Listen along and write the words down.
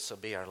will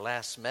be our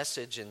last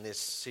message in this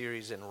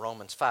series in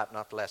Romans 5.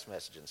 Not the last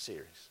message in the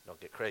series. Don't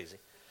get crazy.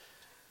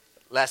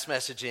 Last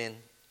message in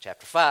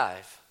chapter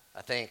 5.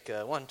 I think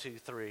 1, 2,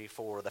 3,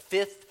 4. The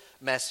fifth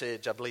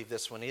message, I believe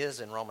this one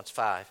is, in Romans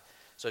 5.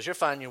 So as you're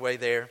finding your way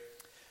there,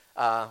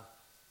 I'm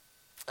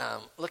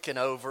looking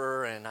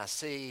over and I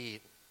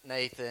see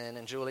Nathan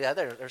and Julia.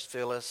 There's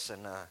Phyllis.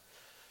 And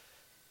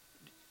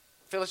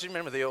Phyllis, you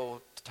remember the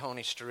old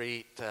Tony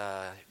Street,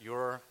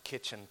 your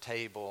kitchen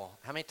table?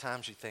 How many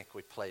times do you think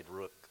we played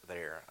rook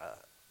there?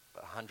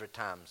 100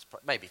 times,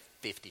 maybe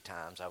 50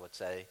 times, I would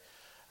say.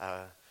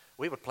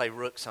 We would play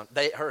rook.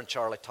 Her and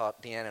Charlie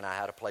taught Deanna and I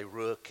how to play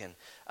rook, and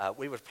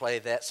we would play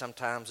that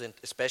sometimes,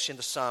 especially in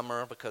the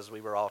summer, because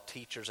we were all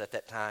teachers at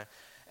that time.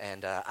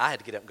 And I had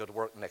to get up and go to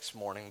work the next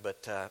morning,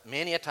 but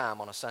many a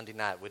time on a Sunday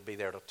night, we'd be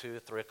there till 2 or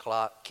 3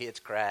 o'clock, kids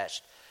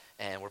crashed,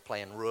 and we're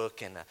playing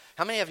rook. And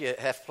how many of you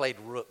have played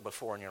rook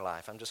before in your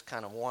life? I'm just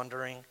kind of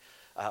wondering.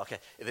 Okay,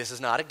 this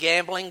is not a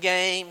gambling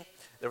game.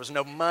 There was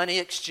no money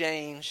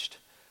exchanged.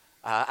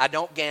 I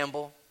don't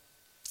gamble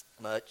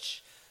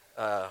much.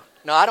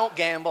 No, I don't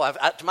gamble.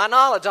 To my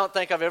knowledge, I don't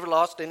think I've ever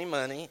lost any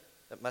money.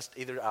 That must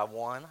either I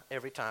won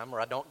every time or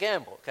I don't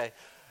gamble, okay?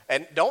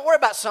 And don't worry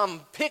about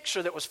some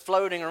picture that was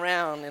floating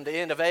around in the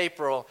end of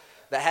April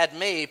that had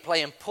me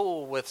playing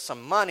pool with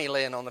some money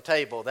laying on the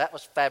table. That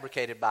was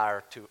fabricated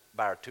by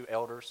our two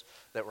elders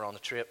that were on the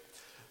trip.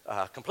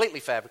 Completely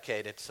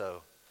fabricated.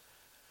 So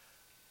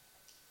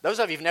those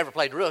of you who've never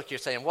played rook, you're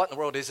saying, what in the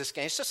world is this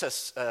game? It's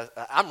just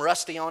I'm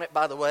rusty on it,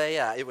 by the way.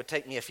 It would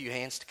take me a few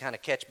hands to kind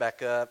of catch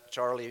back up.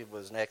 Charlie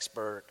was an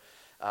expert.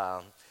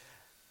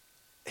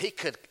 He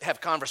could have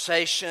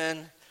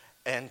conversation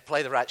and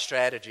play the right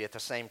strategy at the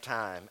same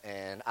time.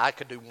 And I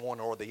could do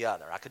one or the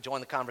other. I could join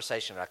the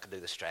conversation or I could do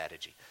the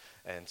strategy.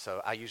 And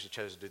so I usually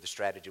chose to do the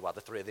strategy while the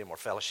three of them were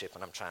fellowship.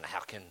 And I'm trying to, how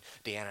can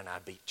Deanna and I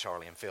beat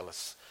Charlie and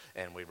Phyllis?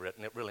 And we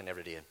really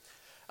never did.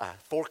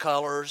 4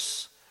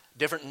 colors,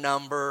 different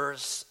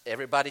numbers.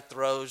 Everybody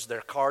throws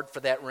their card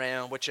for that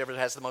round. Whichever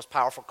has the most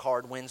powerful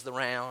card wins the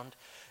round.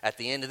 At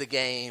the end of the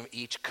game,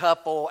 each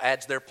couple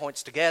adds their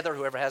points together.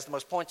 Whoever has the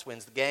most points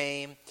wins the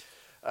game.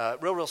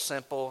 Real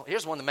simple.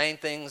 Here's one of the main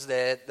things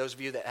that those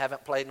of you that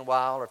haven't played in a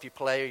while, or if you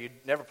play or you've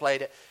never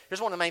played it, here's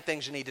one of the main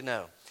things you need to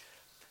know.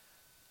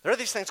 There are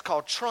these things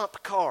called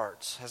trump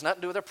cards. It has nothing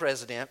to do with our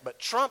president, but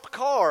trump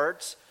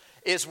cards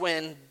is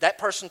when that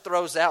person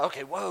throws out,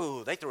 okay,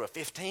 whoa, they threw a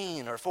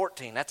 15 or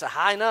 14. That's a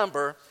high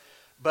number.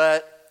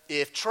 But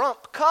if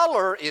trump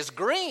color is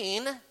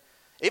green,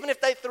 even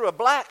if they threw a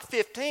black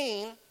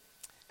 15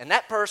 and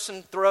that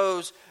person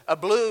throws a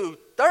blue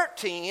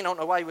 13, I don't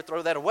know why you would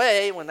throw that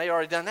away when they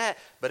already done that.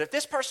 But if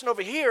this person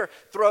over here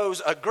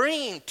throws a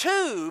green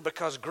 2,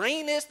 because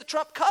green is the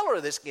trump color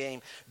of this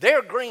game,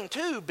 their green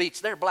 2 beats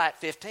their black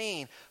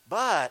 15.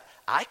 But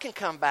I can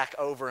come back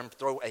over and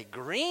throw a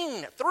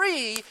green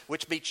 3,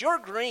 which beats your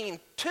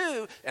green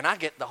 2, and I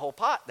get the whole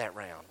pot that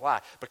round.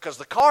 Why? Because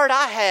the card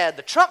I had,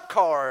 the trump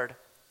card,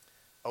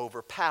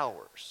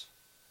 overpowers,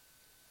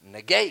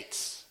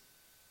 negates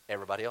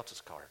everybody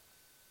else's card.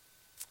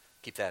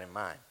 Keep that in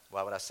mind.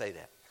 Why would I say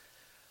that?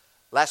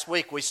 Last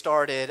week we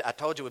started, I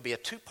told you it would be a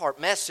 2-part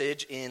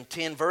message in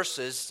 10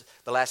 verses,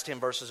 the last 10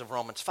 verses of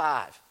Romans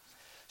 5.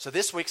 So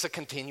this week's a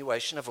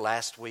continuation of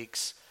last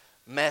week's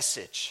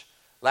message.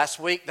 Last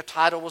week the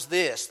title was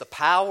this, The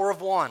Power of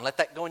One. Let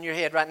that go in your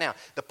head right now.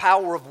 The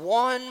power of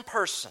one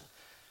person.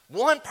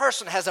 One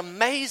person has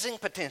amazing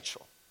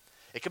potential.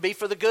 It could be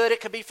for the good, it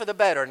could be for the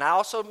better. And I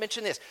also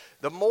mentioned this,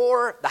 the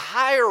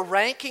higher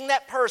ranking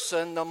that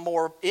person, the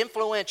more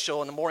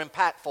influential and the more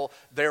impactful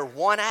their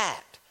one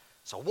act.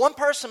 So one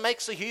person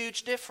makes a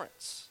huge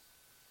difference.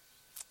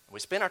 We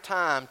spent our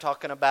time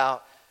talking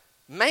about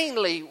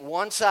mainly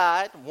one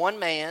side, one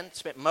man.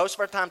 Spent most of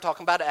our time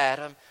talking about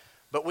Adam.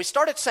 But we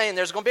started saying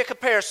there's going to be a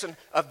comparison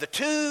of the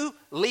 2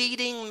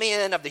 leading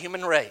men of the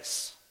human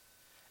race.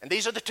 And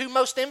these are the 2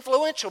 most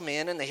influential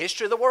men in the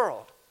history of the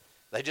world.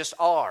 They just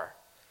are.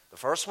 The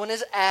first one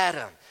is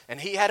Adam,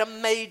 and he had a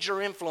major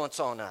influence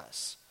on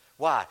us.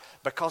 Why?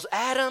 Because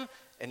Adam,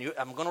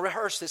 I'm going to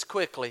rehearse this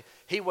quickly,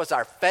 he was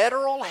our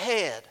federal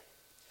head.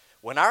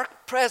 When our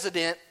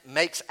president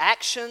makes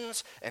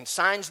actions and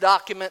signs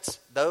documents,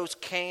 those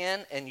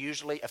can and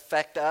usually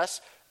affect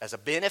us as a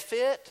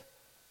benefit,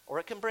 or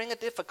it can bring a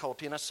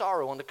difficulty and a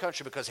sorrow on the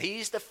country because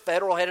he's the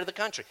federal head of the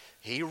country.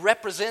 He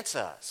represents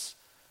us.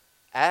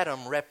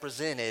 Adam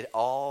represented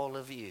all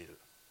of you.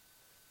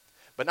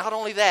 But not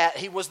only that,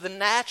 he was the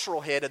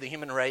natural head of the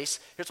human race.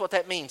 Here's what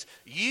that means.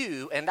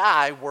 You and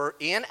I were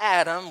in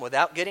Adam,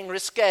 without getting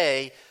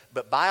risque,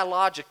 but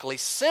biologically,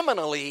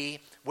 seminally,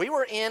 we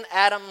were in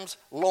Adam's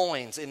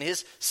loins, in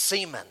his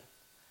semen.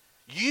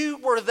 You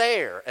were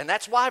there. And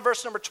that's why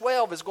verse number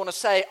 12 is going to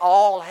say,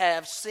 all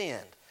have sinned.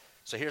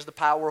 So here's the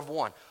power of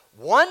one.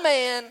 One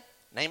man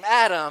named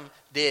Adam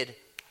did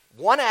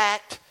one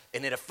act,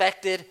 and it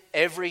affected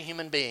every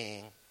human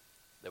being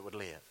that would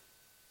live.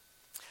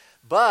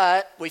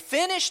 But we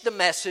finished the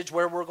message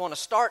where we're going to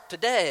start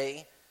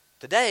today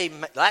Today,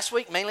 last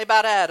week mainly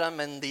about Adam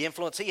and the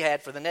influence he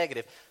had for the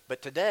negative,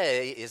 but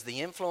today is the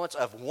influence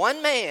of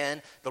one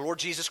man, the Lord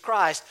Jesus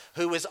Christ,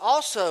 who is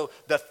also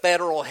the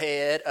federal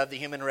head of the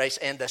human race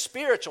and the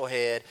spiritual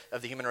head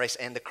of the human race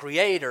and the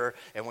creator.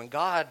 And when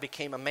God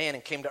became a man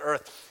and came to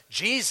earth,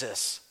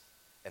 Jesus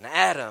and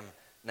Adam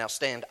now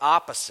stand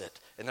opposite.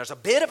 And there's a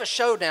bit of a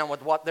showdown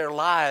with what their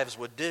lives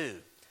would do.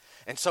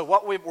 And so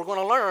what we're going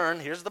to learn,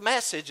 here's the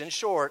message in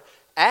short,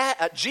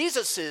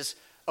 Jesus'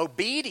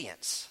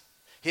 obedience,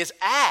 his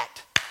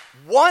act,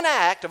 one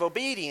act of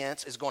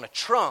obedience is going to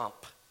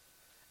trump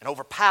and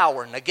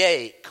overpower,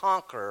 negate,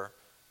 conquer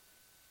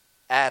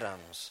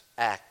Adam's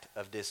act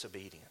of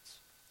disobedience.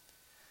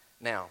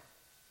 Now,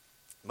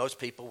 most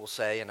people will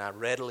say, and I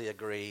readily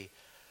agree,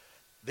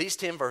 these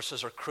 10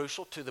 verses are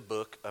crucial to the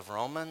book of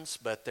Romans,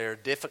 but they're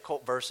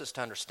difficult verses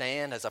to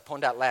understand. As I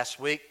pointed out last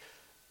week,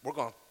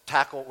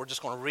 we're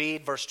just going to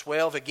read verse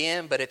 12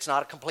 again, but it's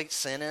not a complete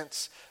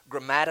sentence.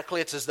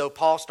 Grammatically, it's as though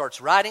Paul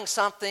starts writing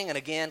something and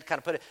again kind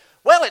of put it,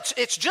 well,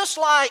 it's just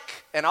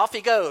like, and off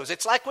he goes.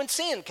 It's like when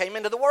sin came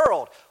into the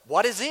world.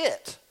 What is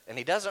it? And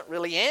he doesn't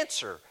really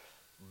answer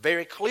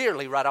very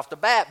clearly right off the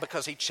bat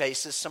because he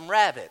chases some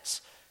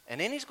rabbits. And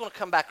then he's going to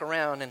come back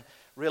around and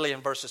really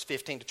in verses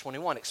 15 to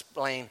 21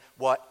 explain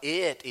what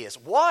it is.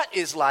 What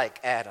is like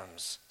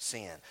Adam's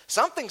sin?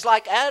 Something's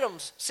like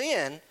Adam's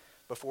sin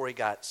before he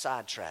got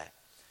sidetracked.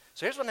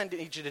 So here's what I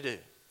need you to do.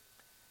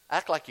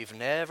 Act like you've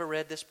never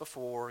read this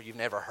before, you've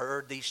never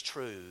heard these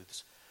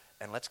truths,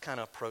 and let's kind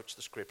of approach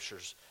the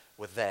scriptures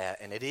with that.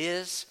 And it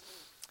is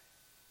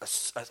a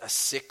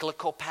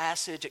cyclical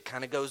passage. It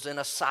kind of goes in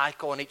a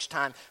cycle, and each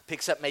time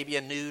picks up maybe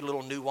a new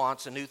little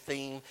nuance, a new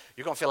theme.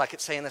 You're going to feel like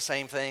it's saying the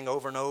same thing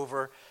over and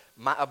over.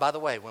 By the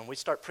way, when we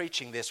start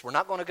preaching this, we're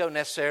not going to go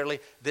necessarily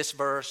this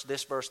verse,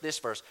 this verse, this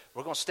verse.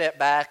 We're going to step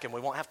back, and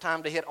we won't have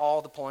time to hit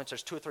all the points.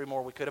 There's 2 or 3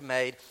 more we could have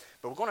made,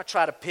 but we're going to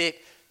try to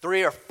pick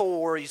 3 or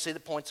 4, you see the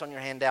points on your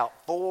handout,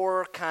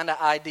 4 kind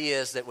of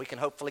ideas that we can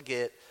hopefully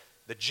get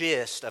the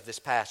gist of this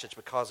passage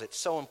because it's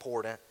so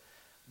important,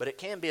 but it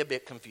can be a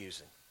bit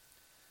confusing.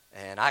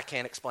 And I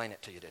can't explain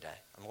it to you today.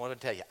 I'm going to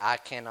tell you, I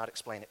cannot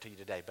explain it to you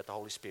today, but the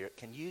Holy Spirit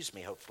can use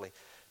me, hopefully,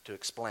 to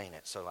explain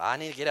it. So I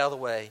need to get out of the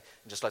way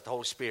and just let the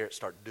Holy Spirit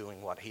start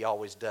doing what he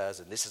always does,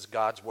 and this is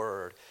God's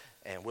word,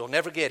 and we'll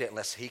never get it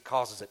unless he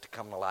causes it to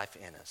come to life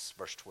in us.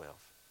 Verse 12.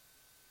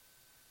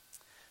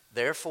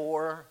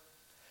 Therefore,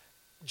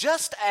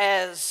 just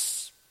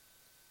as,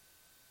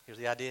 here's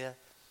the idea,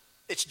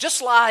 it's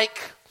just like,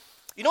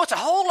 it's a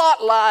whole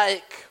lot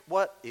like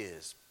what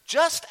is,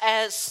 just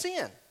as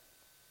sin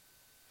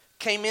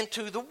came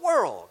into the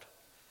world,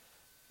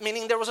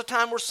 meaning there was a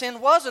time where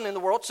sin wasn't in the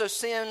world, so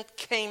sin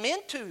came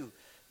into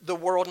the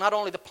world, not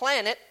only the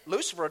planet,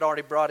 Lucifer had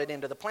already brought it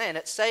into the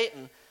planet,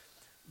 Satan,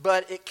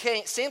 but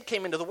sin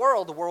came into the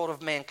world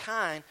of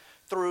mankind,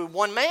 through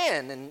one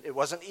man, and it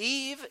wasn't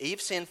Eve. Eve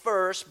sinned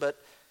first, but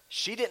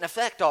she didn't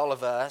affect all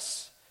of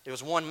us. It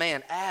was one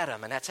man,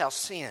 Adam, and that's how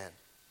sin.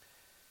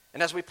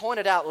 And as we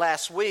pointed out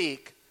last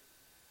week,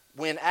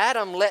 when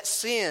Adam let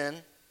sin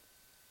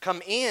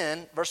come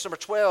in, verse number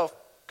 12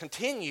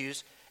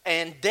 continues,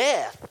 and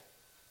death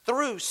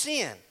through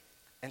sin.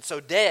 And so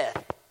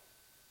death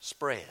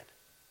spread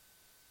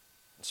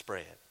and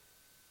spread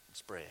and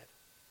spread.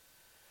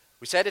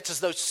 We said it's as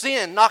though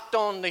sin knocked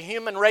on the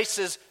human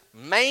race's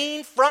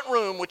main front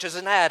room, which is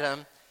in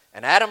Adam,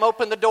 and Adam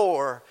opened the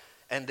door,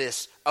 and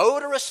this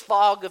odorous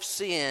fog of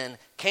sin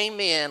came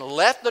in,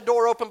 left the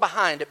door open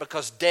behind it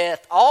because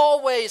death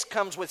always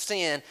comes with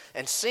sin.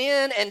 And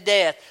sin and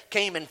death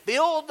came and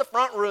filled the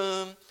front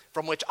room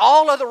from which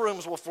all other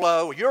rooms will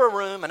flow. You're a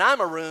room and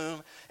I'm a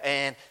room.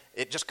 And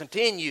it just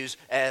continues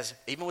as,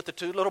 even with the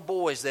 2 little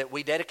boys that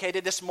we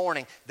dedicated this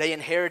morning, they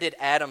inherited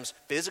Adam's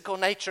physical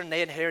nature and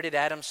they inherited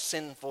Adam's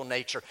sinful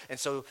nature. And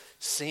so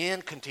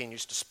sin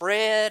continues to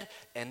spread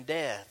and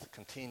death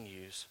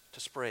continues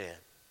to spread.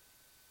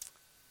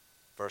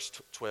 Verse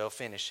 12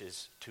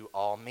 finishes, to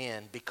all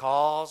men,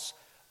 because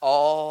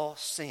all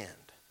sinned.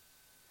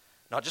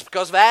 Not just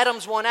because of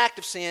Adam's one act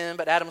of sin,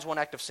 but Adam's one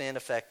act of sin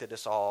affected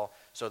us all,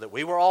 so that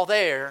we were all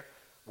there,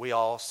 we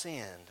all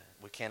sinned.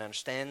 We can't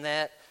understand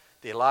that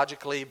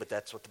theologically, but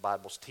that's what the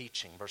Bible's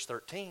teaching. Verse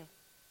 13,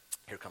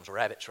 here comes a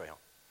rabbit trail.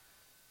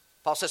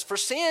 Paul says, for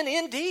sin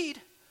indeed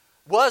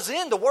was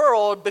in the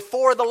world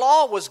before the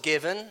law was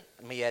given.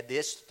 Let me add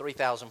this,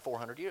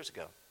 3,400 years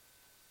ago.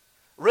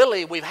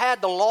 Really, we've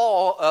had the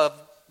law of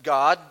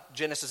God,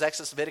 Genesis,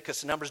 Exodus,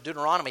 Leviticus, Numbers,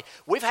 Deuteronomy.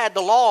 We've had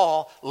the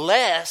law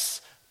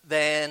less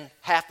than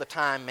half the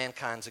time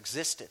mankind's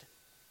existed.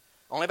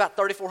 Only about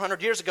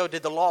 3,400 years ago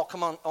did the law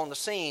come on the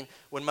scene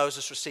when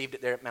Moses received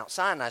it there at Mount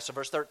Sinai. So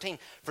verse 13,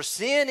 for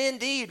sin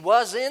indeed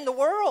was in the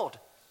world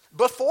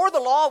before the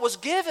law was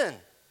given.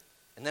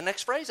 And the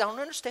next phrase, I don't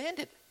understand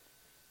it.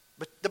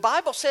 But the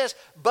Bible says,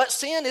 but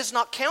sin is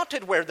not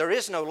counted where there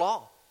is no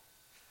law.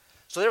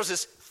 So there was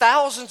this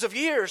thousands of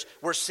years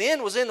where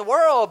sin was in the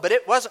world, but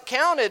it wasn't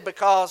counted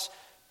because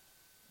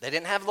They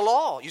didn't have the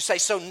law. You say,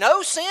 so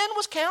no sin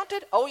was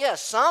counted? Oh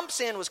yes, some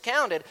sin was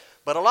counted,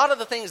 but a lot of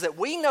the things that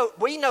we know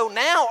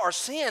now are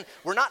sin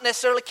were not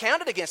necessarily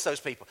counted against those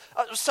people.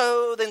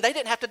 So then they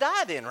didn't have to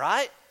die then,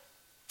 right?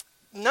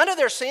 None of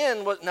their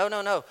sin was,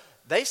 no.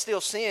 They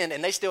still sinned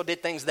and they still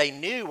did things they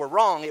knew were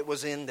wrong. It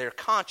was in their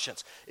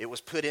conscience. It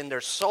was put in their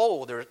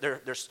soul.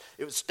 It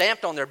was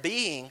stamped on their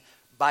being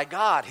by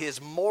God. His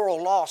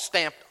moral law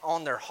stamped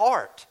on their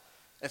heart.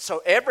 And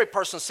so every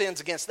person sins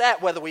against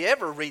that, whether we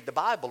ever read the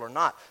Bible or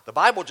not. The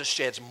Bible just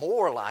sheds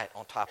more light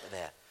on top of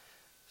that.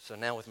 So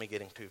now with me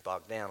getting too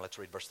bogged down, let's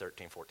read verse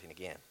 13, 14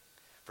 again.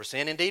 For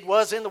sin indeed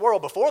was in the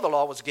world before the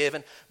law was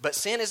given, but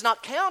sin is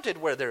not counted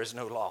where there is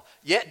no law.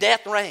 Yet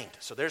death reigned.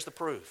 So there's the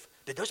proof.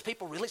 Did those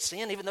people really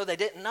sin even though they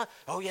didn't know?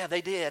 Oh yeah, they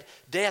did.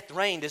 Death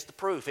reigned is the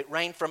proof. It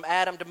reigned from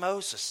Adam to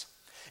Moses.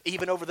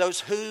 Even over those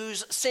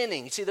whose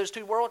sinning. You see those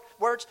two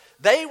words?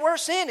 They were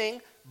sinning,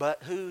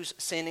 but whose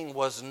sinning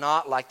was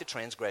not like the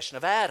transgression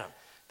of Adam.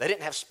 They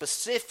didn't have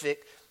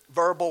specific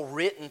verbal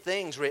written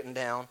things written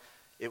down.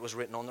 It was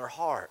written on their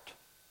heart.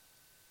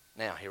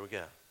 Now, here we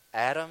go.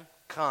 Adam,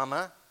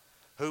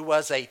 who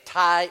was a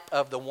type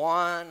of the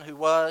one who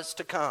was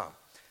to come.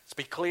 Let's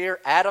be clear.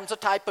 Adam's a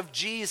type of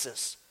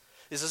Jesus.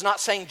 This is not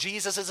saying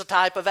Jesus is a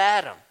type of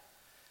Adam.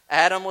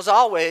 Adam was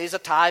always a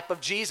type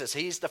of Jesus.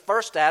 He's the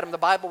first Adam. The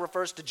Bible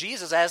refers to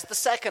Jesus as the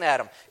second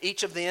Adam,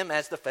 each of them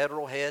as the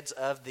federal heads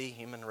of the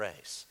human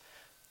race.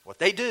 What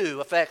they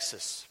do affects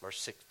us,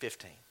 verse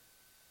 15.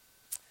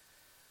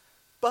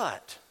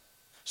 But,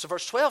 so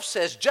verse 12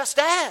 says, just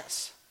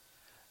as.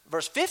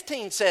 Verse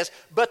 15 says,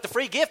 but the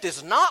free gift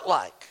is not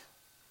like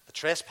the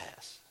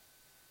trespass.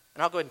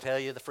 And I'll go ahead and tell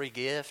you the free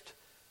gift.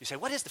 You say,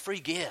 what is the free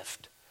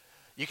gift?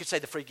 You could say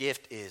the free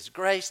gift is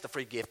grace. The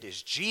free gift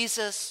is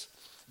Jesus.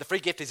 The free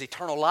gift is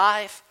eternal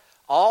life.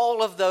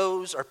 All of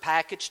those are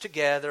packaged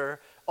together.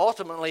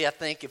 Ultimately, I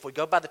think if we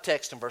go by the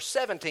text in verse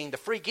 17, the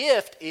free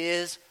gift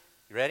is,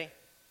 you ready?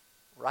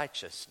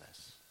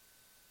 Righteousness.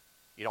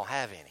 You don't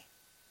have any.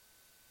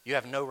 You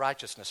have no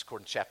righteousness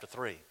according to chapter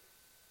 3.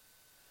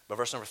 But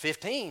verse number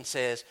 15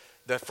 says,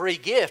 the free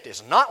gift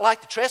is not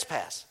like the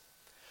trespass.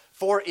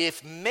 For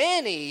if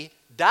many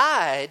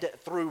died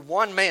through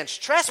one man's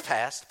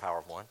trespass, the power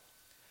of one,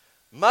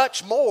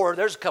 much more,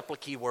 there's a couple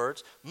of key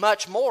words,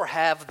 much more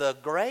have the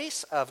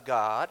grace of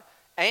God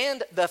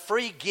and the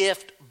free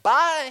gift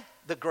by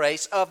the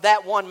grace of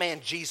that one man,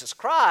 Jesus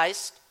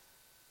Christ,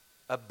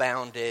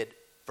 abounded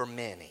for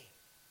many.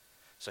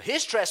 So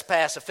his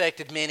trespass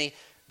affected many,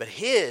 but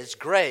his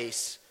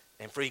grace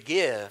and free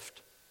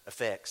gift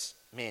affects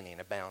many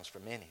and abounds for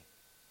many.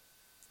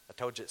 I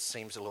told you it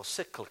seems a little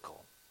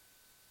cyclical.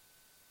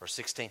 Verse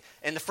 16,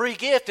 and the free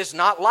gift is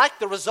not like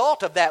the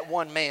result of that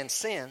one man's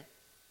sin.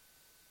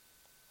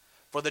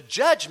 For the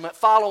judgment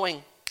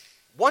following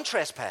one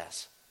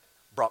trespass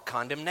brought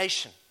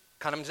condemnation.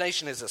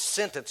 Condemnation is a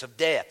sentence of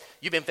death.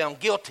 You've been found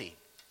guilty.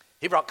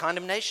 He brought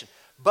condemnation.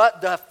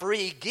 But the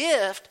free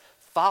gift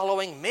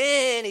following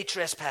many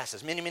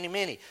trespasses,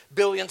 many,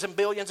 billions and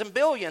billions and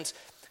billions,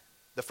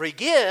 the free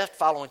gift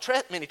following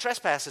many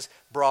trespasses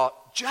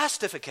brought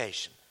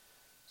justification.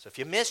 So if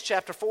you missed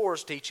chapter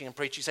 4's teaching and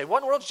preaching, you say, what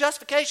in the world is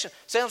justification?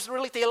 Sounds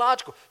really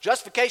theological.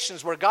 Justification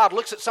is where God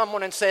looks at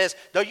someone and says,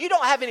 though you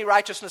don't have any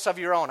righteousness of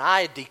your own,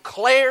 I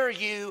declare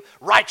you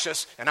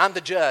righteous, and I'm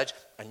the judge,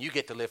 and you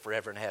get to live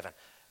forever in heaven.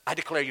 I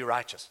declare you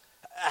righteous.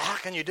 How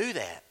can you do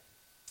that?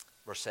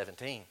 Verse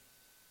 17.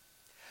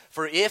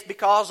 For if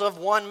because of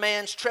one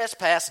man's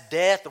trespass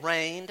death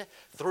reigned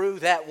through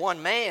that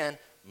one man,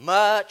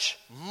 much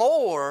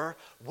more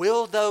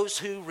will those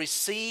who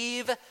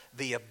receive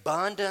the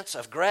abundance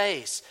of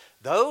grace.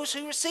 Those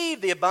who receive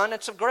the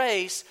abundance of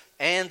grace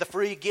and the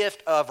free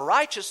gift of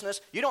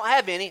righteousness, you don't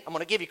have any, I'm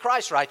going to give you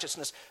Christ's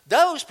righteousness.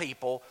 Those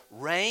people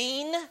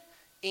reign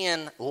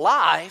in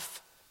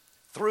life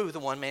through the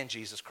one man,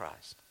 Jesus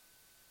Christ.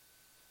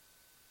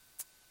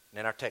 And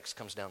then our text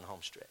comes down the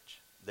home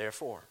stretch.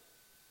 Therefore,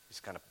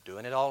 he's kind of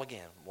doing it all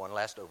again. One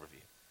last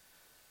overview.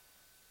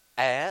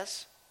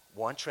 As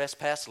one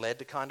trespass led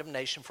to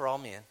condemnation for all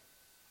men,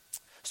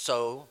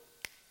 so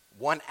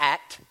one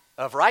act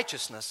of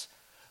righteousness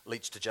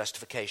leads to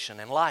justification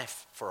and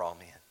life for all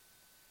men.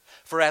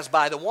 For as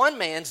by the one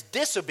man's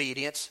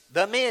disobedience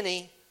the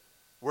many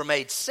were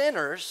made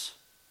sinners,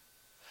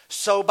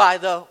 so by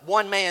the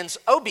one man's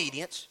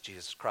obedience,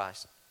 Jesus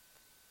Christ,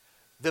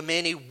 the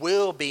many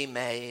will be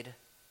made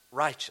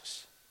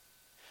righteous.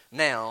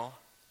 Now,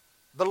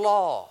 the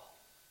law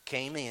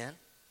came in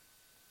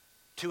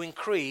to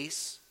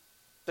increase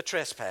the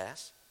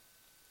trespass,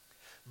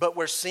 but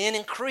where sin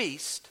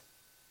increased,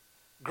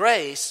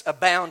 grace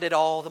abounded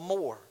all the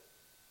more.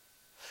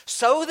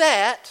 So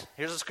that,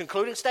 here's his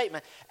concluding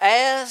statement,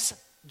 a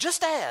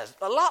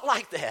lot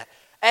like that,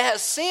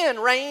 as sin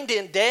reigned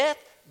in death,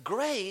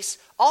 grace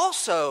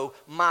also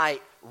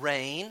might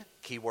reign,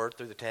 key word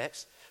through the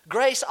text,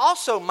 grace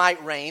also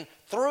might reign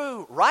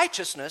through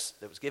righteousness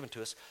that was given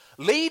to us,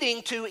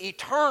 leading to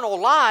eternal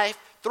life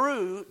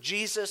through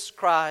Jesus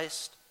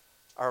Christ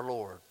our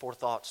Lord. 4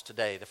 thoughts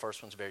today. The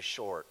first one's very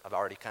short. I've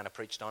already kind of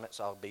preached on it,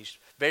 so I'll be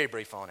very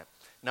brief on it.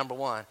 Number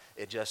 1,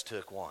 it just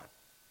took one.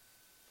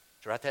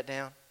 Did you write that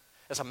down?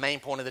 That's a main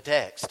point of the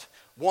text.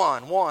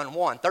 1, 1,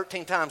 1.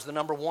 13 times the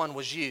number 1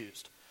 was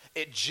used.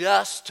 It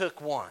just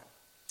took one.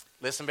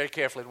 Listen very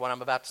carefully to what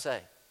I'm about to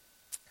say.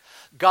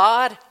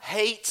 God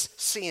hates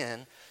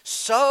sin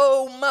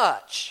so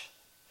much.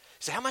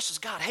 You say, how much does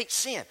God hate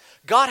sin?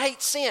 God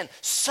hates sin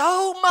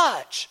so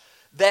much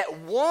that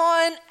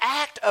one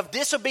act of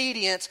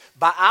disobedience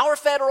by our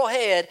federal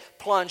head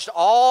plunged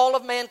all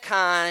of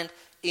mankind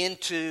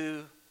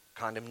into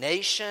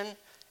condemnation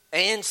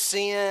and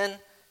sin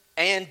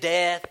and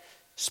death.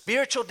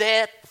 Spiritual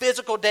death,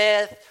 physical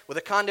death, with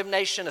a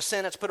condemnation, a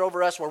sentence put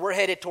over us where we're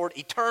headed toward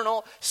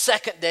eternal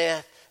second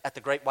death at the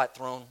great white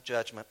throne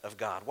judgment of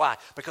God. Why?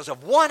 Because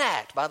of one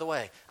act. By the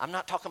way, I'm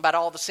not talking about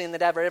all the sin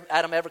that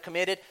Adam ever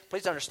committed.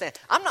 Please understand.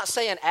 I'm not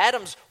saying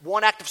Adam's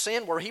one act of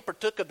sin where he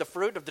partook of the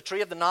fruit of the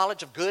tree of the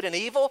knowledge of good and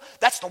evil.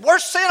 That's the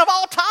worst sin of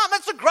all time.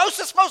 It's the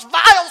grossest, most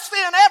vile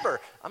sin ever.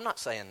 I'm not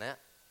saying that.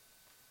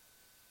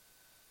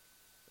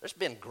 There's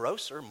been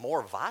grosser,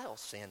 more vile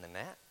sin than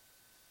that.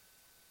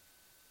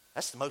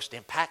 That's the most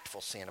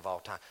impactful sin of all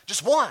time.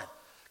 Just one.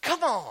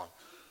 Come on.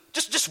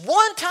 Just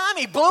one time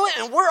he blew it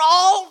and we're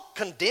all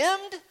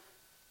condemned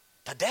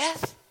to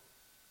death?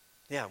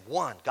 Yeah,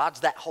 one.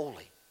 God's that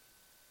holy.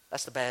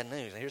 That's the bad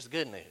news. And here's the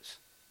good news.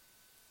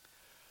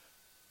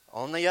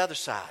 On the other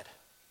side,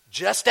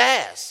 just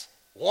as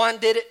one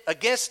did it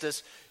against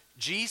us,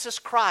 Jesus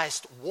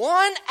Christ,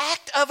 one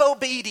act of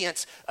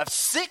obedience of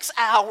 6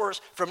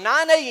 hours from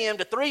 9 a.m.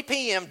 to 3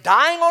 p.m.,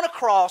 dying on a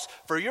cross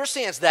for your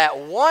sins, that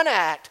one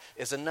act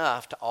is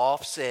enough to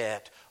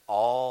offset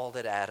all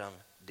that Adam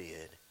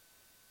did.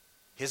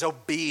 His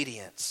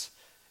obedience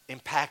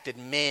impacted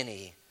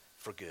many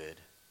for good.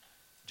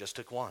 Just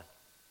took one.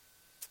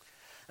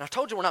 And I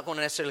told you we're not going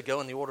to necessarily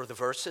go in the order of the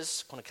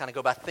verses. I'm going to kind of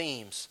go by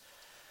themes.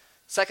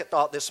 Second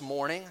thought this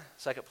morning,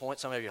 second point,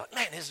 some of you are like,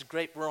 man, this is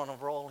great, we're on a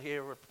roll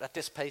here. At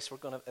this pace, we're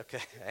going to,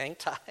 okay, hang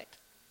tight.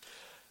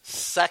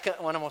 Second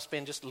one I'm going to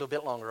spend just a little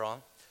bit longer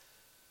on,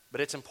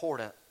 but it's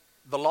important.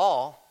 The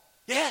law,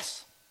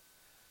 yes,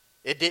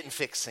 it didn't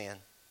fix sin.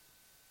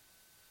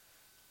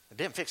 It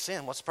didn't fix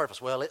sin. What's the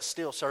purpose? Well, it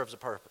still serves a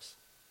purpose.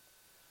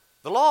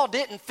 The law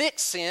didn't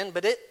fix sin,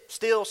 but it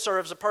still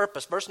serves a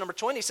purpose. Verse number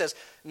 20 says,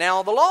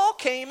 now the law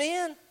came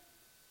in,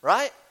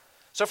 right?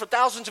 So for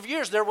thousands of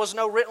years, there was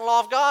no written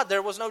law of God.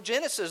 There was no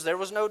Genesis. There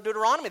was no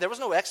Deuteronomy. There was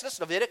no Exodus,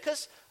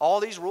 Leviticus,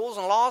 all these rules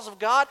and laws of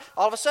God.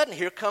 All of a sudden,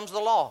 here comes the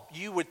law.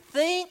 You would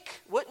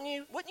think, wouldn't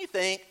you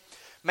think,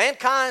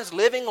 mankind's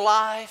living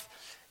life,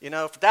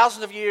 for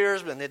thousands of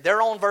years, and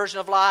their own version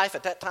of life,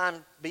 at that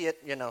time, be it,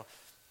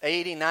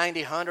 80,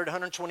 90, 100,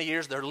 120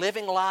 years, they're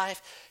living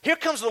life. Here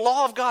comes the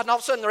law of God, and all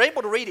of a sudden they're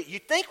able to read it.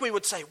 You'd think we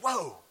would say,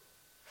 whoa,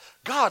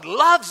 God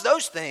loves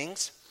those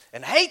things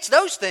and hates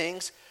those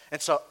things,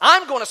 and so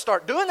I'm going to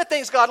start doing the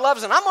things God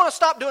loves, and I'm going to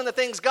stop doing the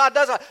things God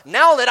does.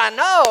 Now that I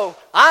know,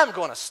 I'm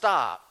going to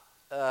stop.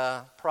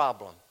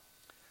 Problem.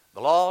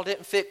 The law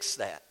didn't fix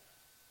that.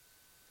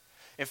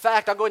 In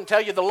fact, I'll go ahead and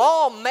tell you, the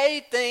law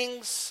made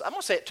things, I'm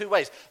going to say it 2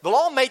 ways. The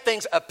law made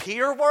things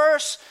appear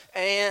worse,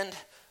 and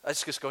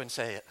let's just go ahead and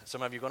say it.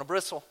 Some of you are going to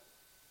bristle.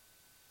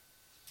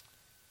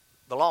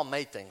 The law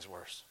made things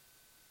worse.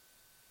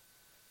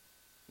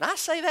 Now, I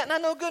say that, and I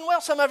know good and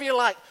well some of you are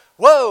like,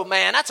 whoa,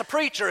 man, that's a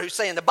preacher who's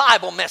saying the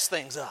Bible messed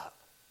things up.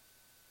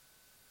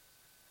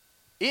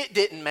 It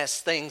didn't mess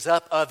things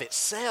up of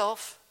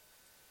itself.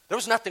 There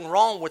was nothing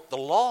wrong with the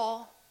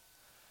law.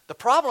 The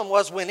problem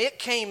was when it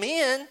came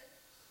in,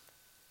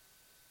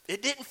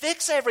 it didn't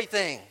fix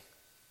everything.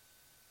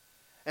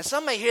 And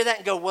some may hear that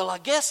and go, well, I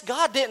guess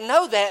God didn't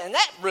know that, and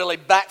that really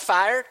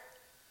backfired.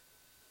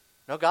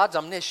 No, God's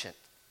omniscient.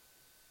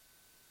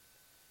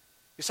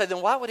 You say,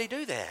 then why would he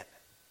do that?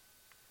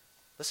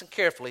 Listen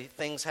carefully,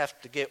 things have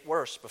to get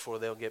worse before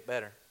they'll get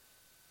better.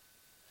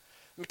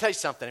 Let me tell you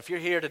something. If you're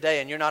here today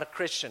and you're not a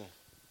Christian,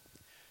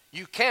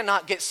 you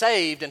cannot get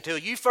saved until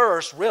you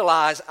first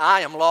realize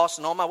I am lost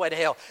and on my way to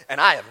hell,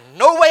 and I have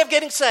no way of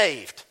getting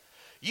saved.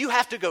 You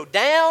have to go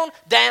down,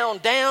 down,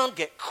 down,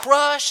 get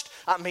crushed,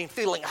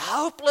 feeling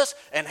hopeless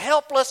and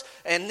helpless,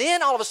 and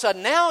then all of a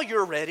sudden now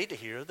you're ready to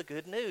hear the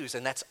good news.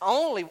 And that's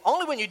only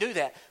when you do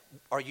that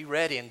are you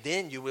ready, and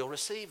then you will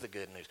receive the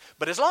good news.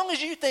 But as long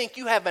as you think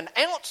you have an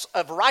ounce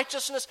of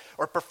righteousness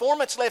or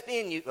performance left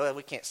in you, well,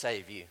 we can't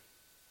save you.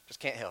 Just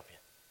can't help you.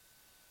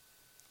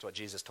 That's what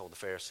Jesus told the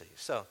Pharisees.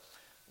 So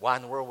why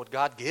in the world would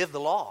God give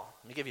the law?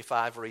 Let me give you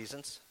 5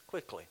 reasons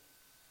quickly.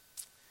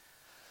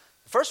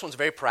 The first one's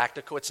very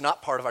practical. It's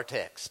not part of our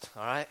text,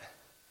 all right?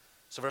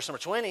 So verse number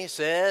 20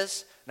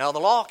 says, now the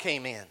law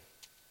came in.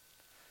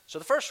 So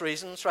the first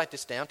reason, let's write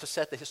this down, to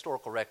set the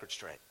historical record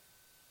straight.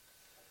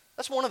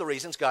 That's one of the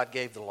reasons God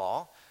gave the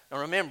law.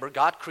 Now remember,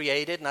 God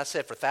created, and I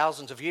said for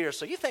thousands of years.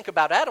 So you think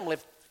about Adam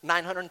lived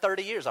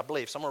 930 years, I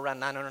believe, somewhere around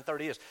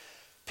 930 years.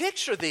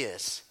 Picture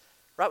this,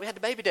 right? We had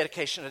the baby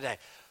dedication today.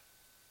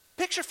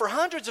 Picture for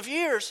hundreds of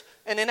years,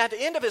 and then at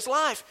the end of his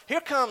life,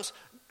 here comes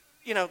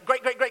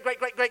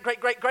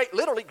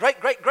literally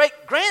great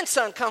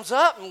grandson comes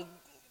up and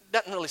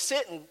doesn't really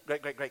sit in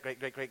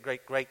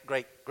great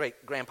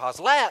grandpa's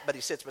lap, but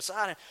he sits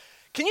beside him.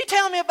 Can you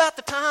tell me about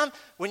the time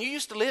when you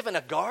used to live in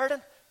a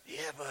garden?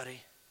 Yeah,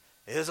 buddy.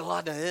 There's a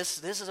lot of this.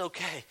 This is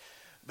okay.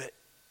 But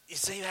you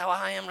see how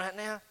I am right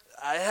now?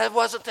 I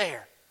wasn't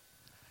there.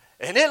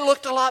 And it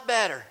looked a lot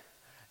better.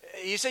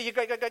 You see your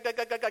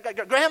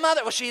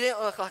grandmother? Well, she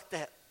didn't look like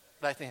that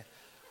back then.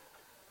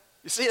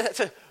 You see that?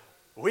 So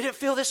we didn't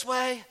feel this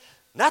way.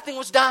 Nothing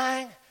was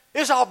dying. It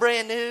was all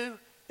brand new.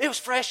 It was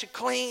fresh and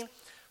clean.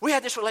 We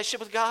had this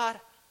relationship with God.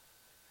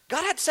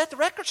 God had to set the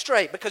record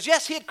straight because,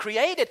 yes, he had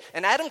created,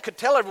 and Adam could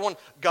tell everyone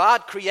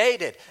God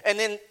created. And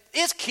then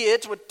his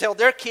kids would tell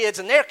their kids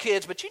and their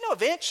kids, but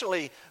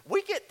eventually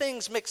we get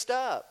things mixed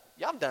up.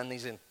 Y'all have done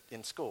these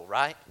in school,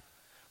 right?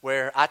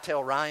 Where I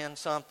tell Ryan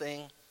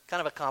something,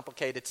 kind of a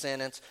complicated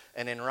sentence,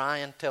 and then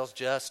Ryan tells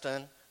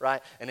Justin,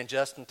 right? And then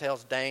Justin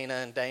tells Dana,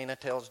 and Dana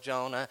tells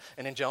Jonah,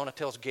 and then Jonah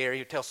tells Gary,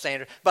 who tells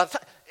Sandra. By the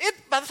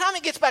time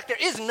it gets back there,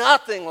 it's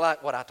nothing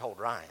like what I told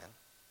Ryan.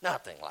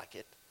 Nothing like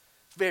it.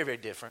 It's very, very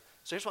different.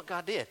 So here's what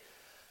God did.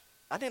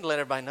 I didn't let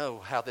everybody know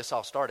how this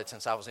all started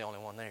since I was the only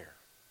one there.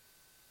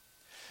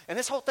 And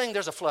this whole thing,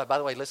 there's a flood. By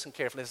the way, listen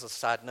carefully. This is a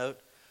side note.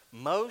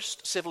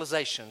 Most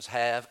civilizations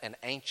have an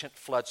ancient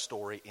flood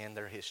story in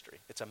their history.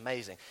 It's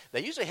amazing.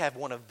 They usually have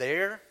one of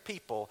their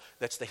people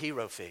that's the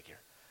hero figure.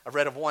 I've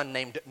read of one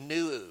named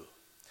Nu'u.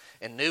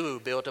 And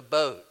Nu'u built a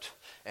boat.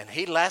 And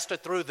he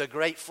lasted through the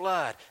great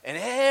flood. And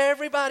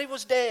everybody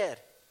was dead.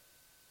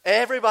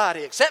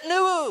 Everybody except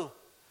Nu'u.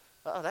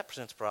 Uh-oh, that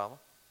presents a problem.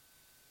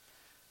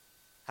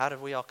 How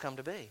did we all come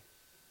to be?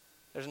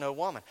 There's no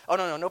woman.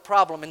 Oh, no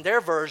problem. In their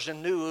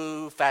version,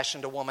 Nu'u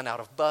fashioned a woman out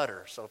of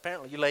butter. So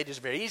apparently you ladies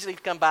are very easy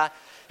to come by.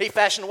 He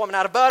fashioned a woman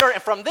out of butter,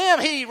 and from them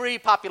he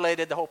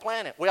repopulated the whole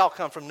planet. We all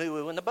come from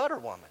Nu'u and the butter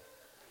woman.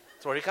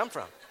 That's where he come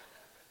from.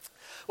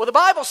 Well, the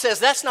Bible says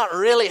that's not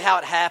really how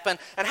it happened.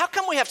 And how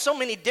come we have so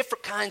many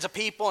different kinds of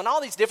people and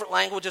all these different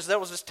languages? There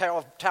was this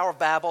Tower of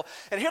Babel.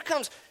 And here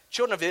comes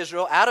children of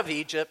Israel out of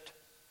Egypt,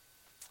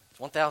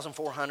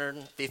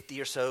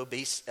 1,450 or so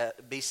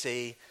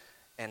BC.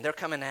 And they're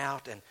coming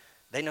out, and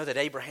they know that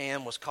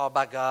Abraham was called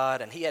by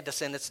God, and he had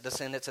descendants.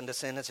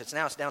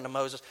 It's down to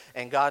Moses.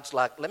 And God's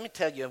like, let me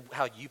tell you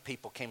how you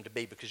people came to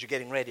be because you're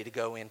getting ready to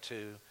go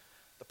into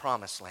the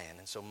promised land.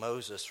 And so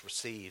Moses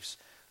receives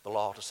the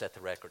law to set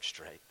the record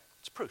straight.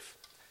 It's proof.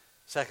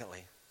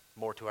 Secondly,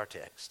 more to our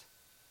text.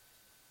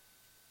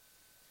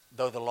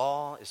 Though the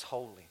law is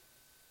holy,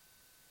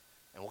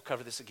 and we'll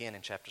cover this again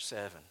in chapter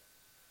 7,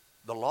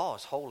 the law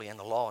is holy and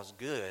the law is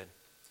good.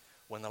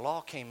 When the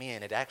law came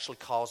in, it actually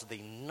caused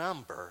the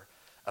number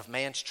of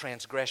man's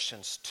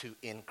transgressions to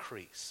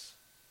increase.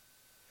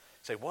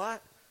 Say,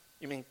 what?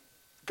 You mean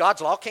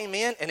God's law came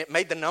in and it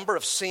made the number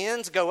of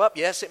sins go up?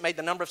 Yes, it made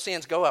the number of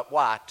sins go up.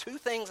 Why? Two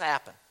things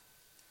happen.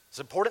 It's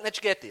important that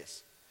you get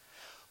this.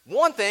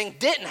 One thing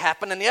didn't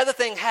happen and the other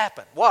thing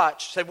happened.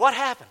 Watch. Say, what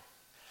happened?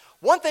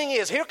 One thing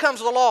is, here comes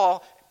the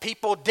law.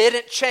 People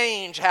didn't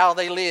change how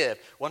they lived.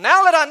 Well,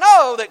 now that I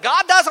know that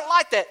God doesn't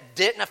like that,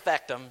 didn't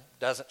affect them,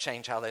 doesn't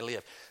change how they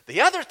live.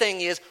 The other thing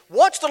is,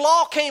 once the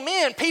law came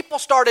in, people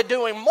started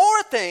doing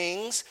more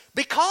things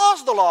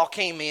because the law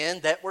came in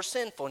that were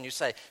sinful. And you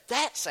say,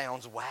 that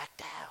sounds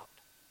whacked out.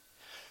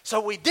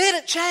 So we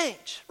didn't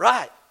change,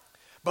 right?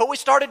 But we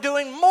started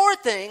doing more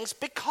things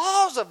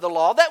because of the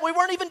law that we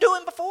weren't even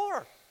doing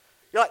before.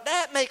 You're like,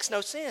 that makes no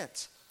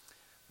sense.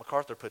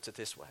 MacArthur puts it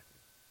this way.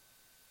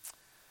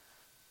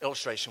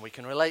 Illustration we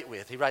can relate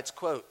with. He writes,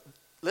 quote,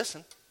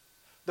 listen,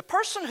 the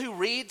person who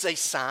reads a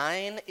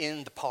sign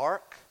in the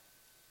park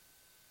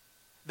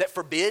that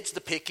forbids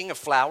the picking of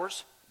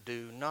flowers,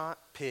 do not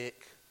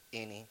pick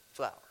any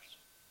flowers.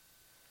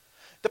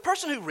 The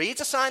person who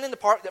reads a sign in the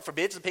park that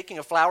forbids the picking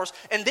of flowers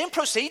and then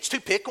proceeds to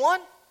pick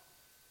one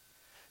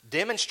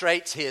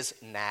demonstrates his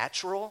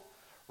natural,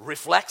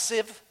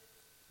 reflexive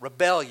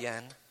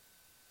rebellion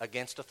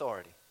against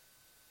authority.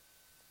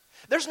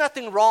 There's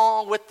nothing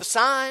wrong with the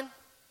sign.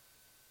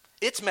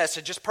 Its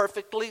message is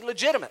perfectly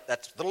legitimate.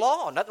 That's the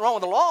law. Nothing wrong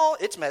with the law.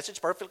 Its message is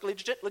perfectly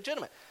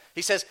legitimate.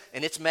 He says,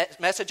 and its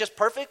message is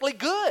perfectly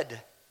good.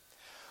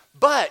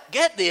 But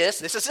get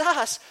this is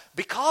us,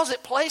 because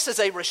it places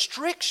a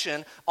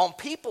restriction on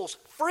people's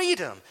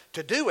freedom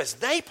to do as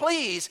they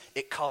please,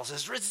 it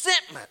causes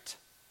resentment.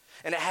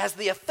 And it has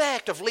the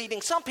effect of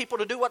leading some people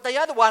to do what they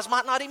otherwise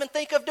might not even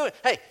think of doing.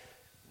 Hey,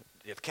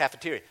 at the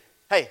cafeteria,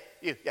 hey,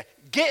 you,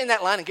 get in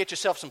that line and get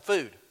yourself some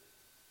food.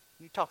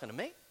 You talking to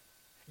me?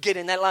 Get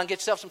in that line and get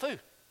yourself some food.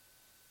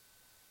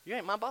 You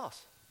ain't my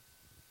boss.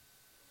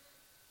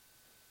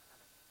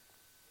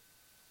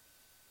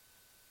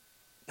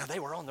 Now, they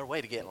were on their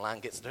way to get in line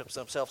and get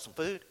themselves some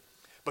food.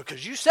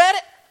 Because you said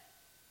it.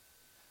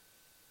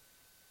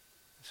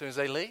 As soon as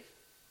they leave,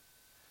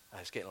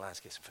 let's get in line, let's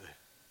get some food.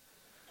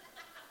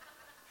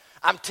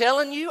 I'm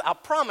telling you, I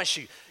promise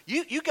you,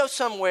 you go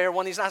somewhere,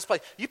 one of these nice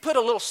places, you put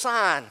a little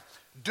sign,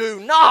 do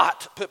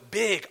not, put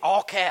big,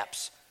 all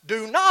caps,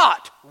 do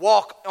not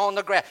walk on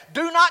the grass.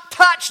 Do not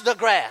touch the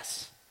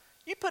grass.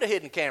 You put a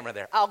hidden camera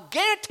there. I'll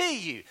guarantee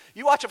you,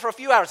 you watch it for a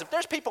few hours. If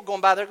there's people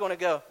going by, they're going to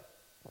go.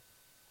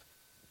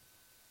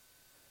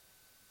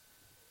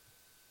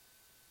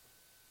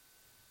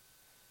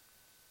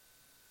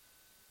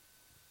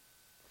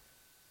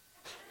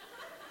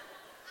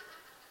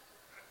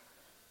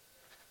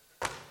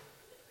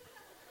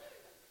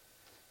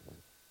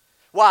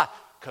 Why?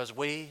 Because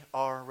we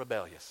are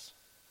rebellious.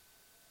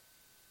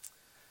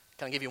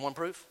 Can I give you one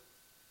proof?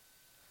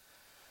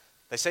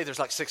 They say there's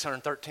like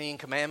 613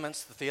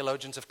 commandments. The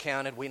theologians have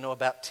counted. We know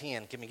about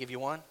 10. Can we give you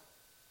one?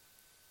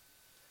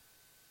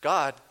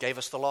 God gave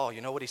us the law. You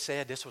know what he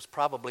said? This was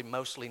probably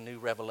mostly new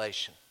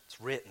revelation. It's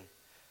written.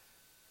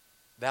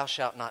 Thou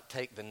shalt not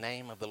take the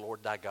name of the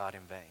Lord thy God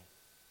in vain.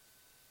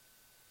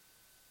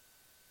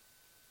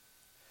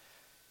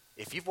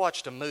 If you've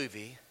watched a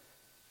movie,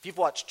 if you've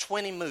watched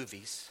 20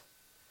 movies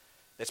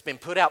that's been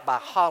put out by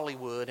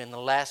Hollywood in the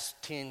last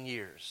 10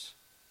 years,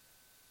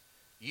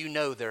 you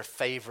know their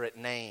favorite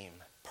name,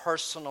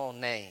 personal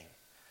name.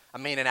 I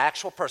mean an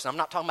actual person. I'm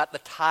not talking about the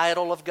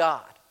title of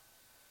God.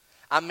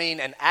 I mean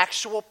an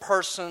actual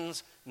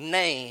person's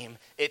name.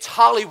 It's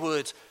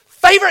Hollywood's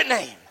favorite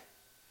name.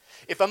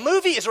 If a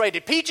movie is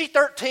rated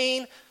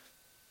PG-13,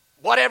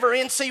 whatever,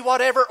 NC,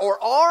 whatever, or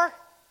R,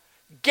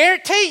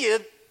 guarantee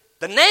you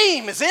the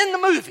name is in the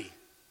movie.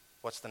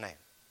 What's the name?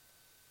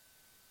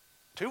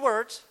 2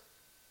 words.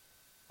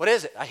 What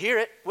is it? I hear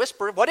it.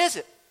 Whisper. What is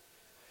it?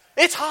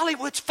 It's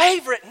Hollywood's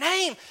favorite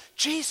name,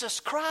 Jesus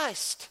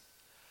Christ.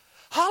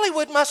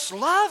 Hollywood must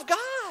love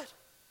God.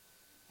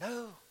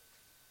 No.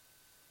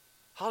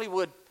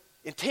 Hollywood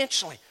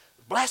intentionally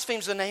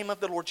blasphemes the name of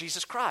the Lord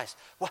Jesus Christ.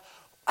 Well,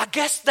 I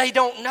guess they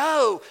don't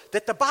know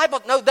that the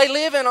Bible, no, they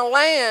live in a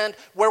land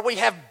where we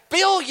have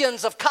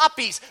billions of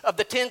copies of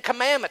the 10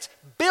 Commandments.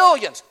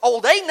 Billions.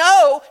 Oh, they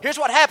know. Here's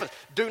what happens.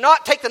 Do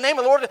not take the name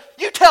of the Lord.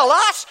 You tell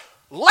us,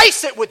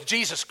 lace it with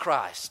Jesus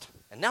Christ.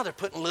 And now they're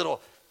putting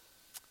little,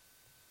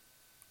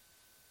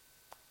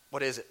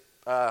 what is it?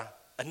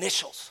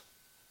 Initials.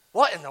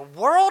 What in the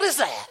world is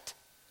that?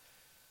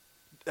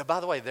 By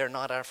the way, they're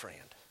not our friend.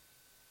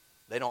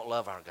 They don't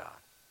love our God.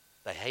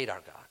 They hate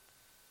our God.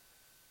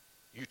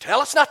 You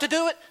tell us not to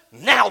do it,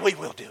 now we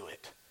will do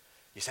it.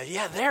 You say,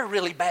 yeah, they're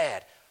really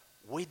bad.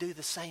 We do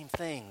the same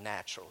thing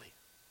naturally.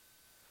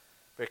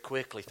 Very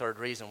quickly, third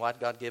reason, why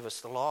did God give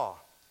us the law?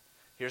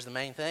 Here's the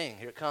main thing.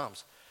 Here it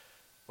comes.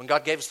 When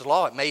God gave us the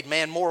law, it made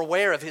man more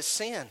aware of his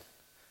sin.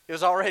 It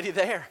was already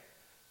there.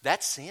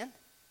 That's sin.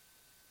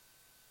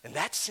 And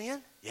that's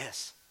sin?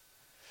 Yes.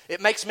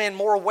 It makes man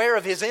more aware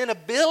of his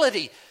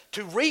inability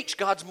to reach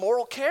God's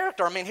moral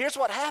character. I mean, here's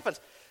what happens.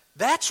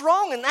 That's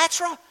wrong and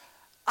that's wrong.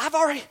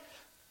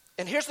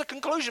 And here's the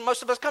conclusion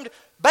most of us come to.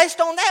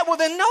 Based on that, well,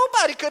 then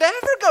nobody could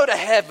ever go to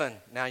heaven.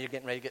 Now you're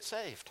getting ready to get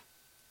saved.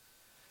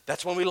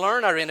 That's when we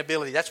learn our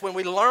inability. That's when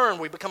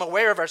we become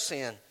aware of our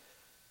sin.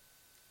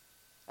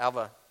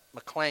 Alva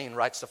McLean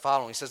writes the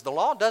following. He says, the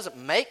law doesn't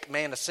make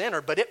man a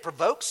sinner, but it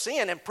provokes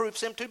sin and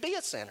proves him to be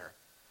a sinner.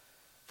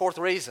 Fourth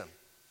reason,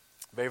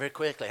 very, very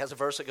quickly, has a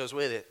verse that goes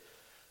with it.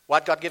 Why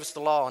did God give us the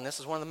law? And this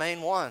is one of the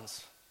main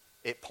ones.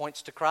 It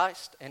points to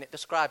Christ and it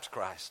describes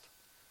Christ.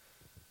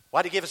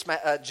 Why did he give us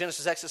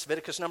Genesis, Exodus,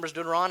 Leviticus, Numbers,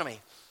 Deuteronomy?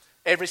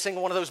 Every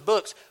single one of those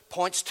books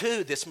points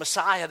to this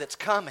Messiah that's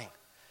coming.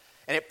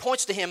 And it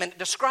points to him and it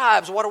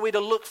describes what are we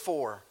to look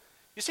for.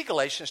 You see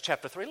Galatians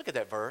chapter 3, look at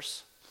that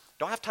verse.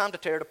 Don't have time to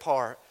tear it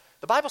apart.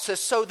 The Bible says,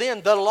 so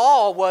then the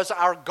law was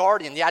our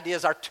guardian. The idea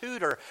is our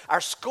tutor, our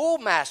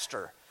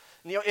schoolmaster.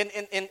 You know,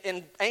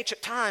 in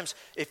ancient times,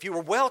 if you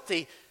were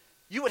wealthy,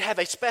 you would have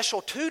a special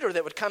tutor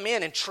that would come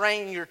in and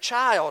train your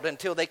child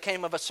until they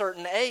came of a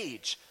certain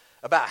age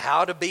about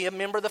how to be a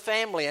member of the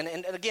family.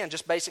 And again,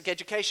 just basic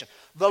education.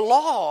 The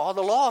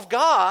law of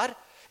God,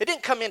 it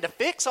didn't come in to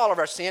fix all of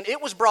our sin.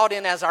 It was brought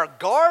in as our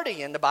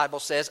guardian, the Bible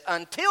says,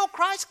 until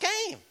Christ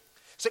came.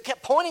 So it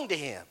kept pointing to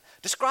him,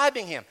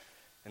 describing him.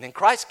 And then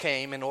Christ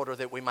came in order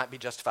that we might be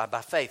justified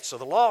by faith. So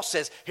the law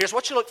says, here's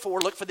what you look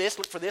for. Look for this,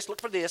 look for this, look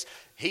for this.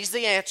 He's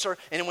the answer.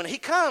 And when he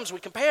comes, we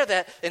compare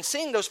that and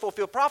seeing those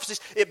fulfilled prophecies,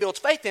 it builds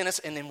faith in us.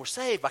 And then we're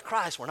saved by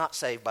Christ. We're not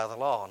saved by the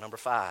law. Number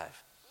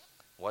 5,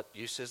 what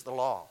use is the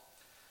law?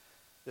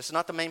 This is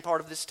not the main part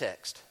of this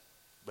text,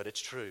 but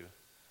it's true.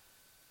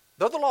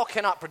 Though the law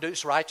cannot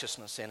produce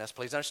righteousness in us,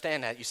 please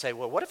understand that. You say,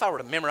 well, what if I were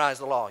to memorize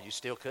the law? You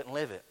still couldn't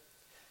live it,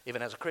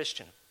 even as a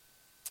Christian.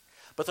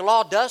 But the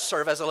law does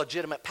serve as a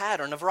legitimate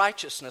pattern of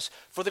righteousness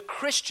for the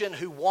Christian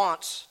who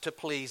wants to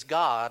please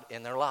God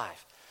in their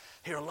life.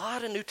 Here are a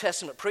lot of New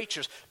Testament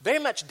preachers very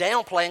much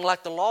downplaying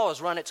like the law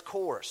has run its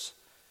course.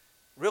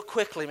 Real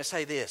quickly, let me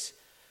say this.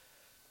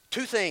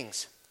 2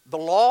 things. The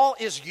law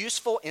is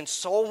useful in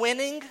soul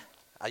winning.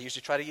 I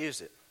usually try to use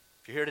it.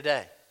 If you're here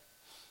today,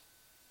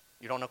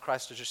 you don't know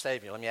Christ as your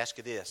Savior, let me ask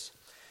you this.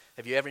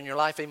 Have you ever in your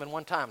life, even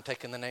one time,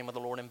 taken the name of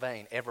the Lord in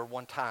vain? Ever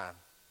one time?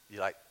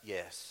 You're like,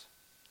 yes.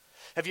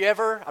 Have you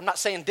ever, I'm not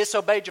saying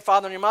disobeyed your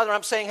father and your mother,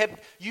 I'm saying have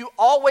you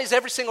always,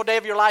 every single day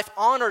of your life,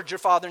 honored your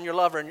father and your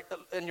lover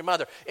and your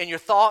mother in your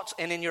thoughts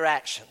and in your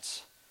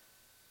actions?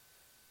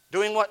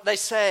 Doing what they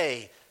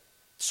say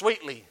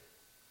sweetly,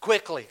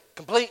 quickly,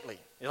 completely.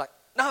 You're like,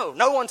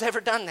 no one's ever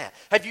done that.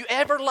 Have you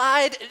ever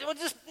lied?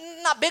 Just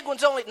not big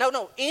ones only.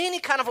 No, any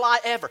kind of lie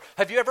ever.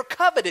 Have you ever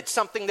coveted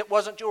something that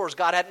wasn't yours?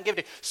 God hadn't given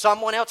it.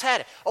 Someone else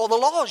had it. Oh, the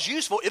law is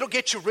useful. It'll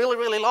get you really,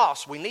 really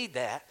lost. We need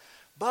that.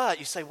 But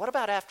you say, what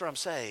about after I'm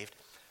saved?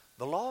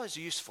 The law is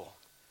useful.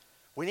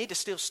 We need to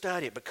still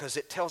study it because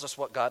it tells us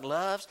what God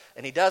loves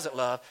and He doesn't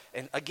love.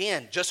 And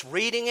again, just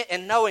reading it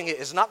and knowing it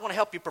is not going to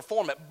help you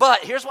perform it.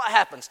 But here's what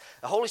happens.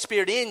 The Holy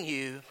Spirit in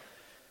you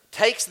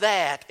takes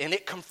that and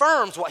it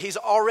confirms what He's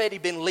already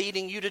been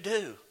leading you to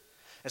do.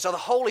 And so the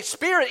Holy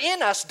Spirit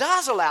in us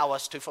does allow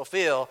us to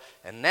fulfill.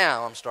 And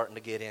now I'm starting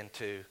to get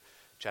into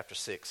chapter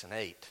 6 and 8.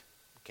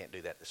 We can't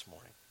do that this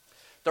morning.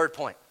 Third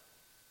point.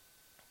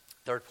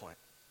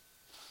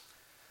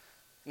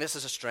 And this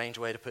is a strange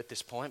way to put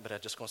this point, but I'm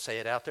just going to say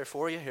it out there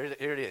for you. Here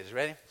it is.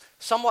 Ready?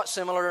 Somewhat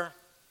similar,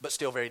 but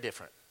still very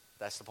different.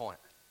 That's the point.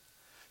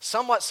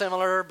 Somewhat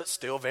similar, but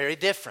still very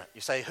different.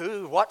 You say,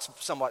 what's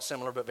somewhat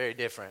similar, but very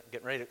different?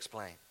 Getting ready to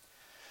explain.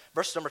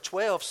 Verse number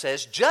 12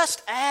 says,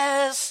 just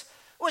as,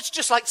 well, it's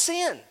just like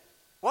sin.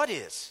 What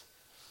is?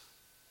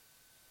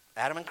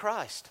 Adam and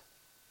Christ.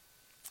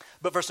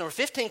 But verse number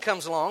 15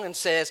 comes along and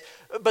says,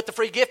 but the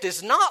free gift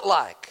is not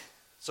like.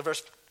 So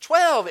verse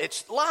 12,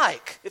 it's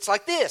like. It's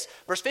like this.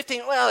 Verse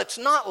 15, well, it's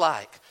not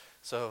like.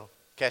 So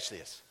catch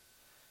this.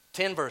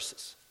 10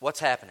 verses. What's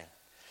happening?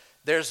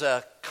 There's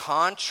a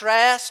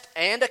contrast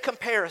and a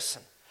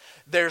comparison.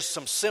 There's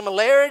some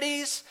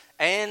similarities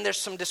and there's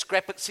some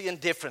discrepancy and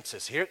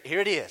differences. Here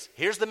it is.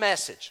 Here's the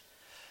message.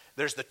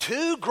 There's the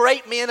two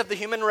great men of the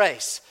human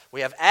race.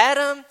 We have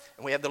Adam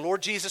and we have the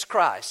Lord Jesus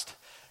Christ.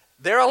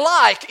 They're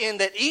alike in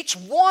that each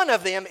one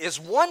of them is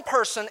one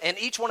person and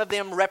each one of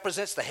them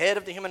represents the head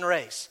of the human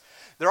race.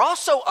 They're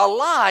also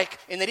alike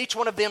in that each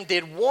one of them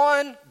did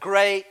one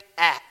great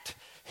act.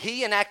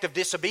 He an act of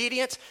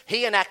disobedience,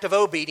 he an act of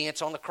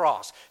obedience on the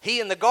cross. He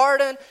in the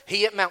garden,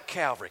 he at Mount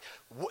Calvary.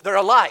 They're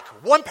alike.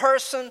 One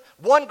person,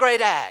 one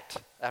great act.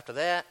 After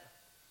that,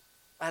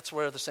 that's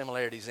where the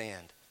similarities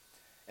end.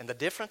 And the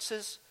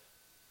differences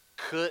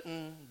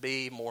couldn't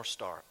be more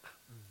stark.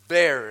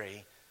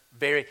 Very,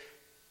 very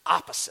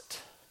opposite.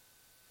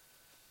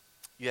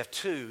 You have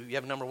two. You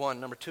have number one,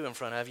 number two in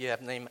front of you. You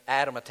have the name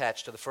Adam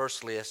attached to the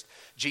first list,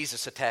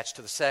 Jesus attached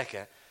to the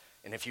second.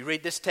 And if you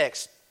read this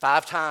text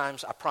 5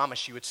 times, I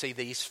promise you would see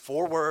these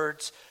 4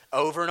 words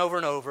over and over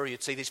and over.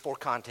 You'd see these 4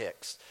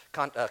 contexts.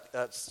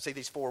 See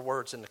these 4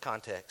 words in the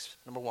context.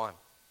 Number 1,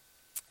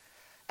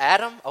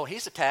 Adam,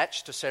 he's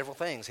attached to several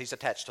things. He's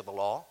attached to the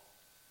law.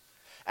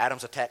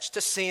 Adam's attached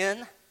to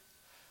sin.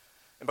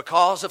 And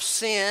because of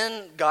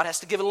sin, God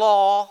has to give a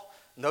law.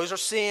 And those are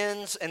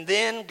sins. And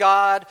then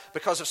God,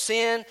 because of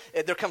sin,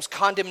 there comes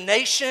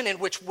condemnation in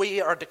which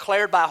we are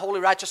declared by a holy,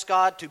 righteous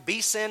God to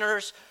be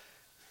sinners,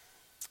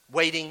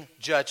 waiting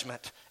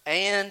judgment.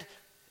 And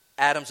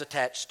Adam's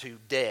attached to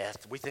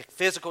death. We think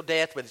physical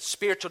death, but it's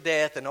spiritual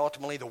death, and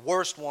ultimately the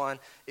worst one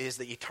is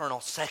the eternal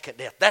second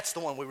death. That's the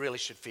one we really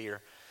should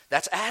fear.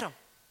 That's Adam.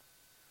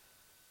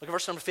 Look at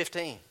verse number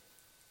 15.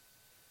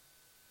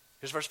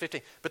 Here's verse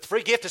 15. But the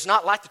free gift is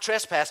not like the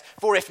trespass,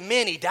 for if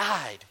many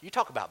died. You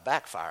talk about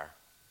backfire.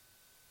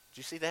 Did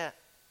you see that?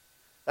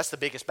 That's the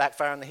biggest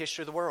backfire in the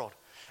history of the world.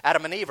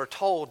 Adam and Eve are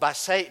told by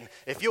Satan,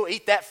 if you'll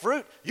eat that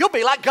fruit, you'll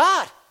be like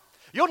God.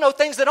 You'll know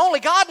things that only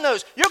God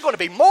knows. You're going to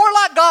be more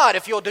like God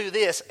if you'll do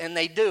this. And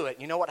they do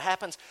it. You know what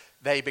happens?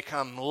 They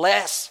become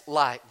less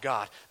like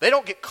God. They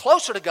don't get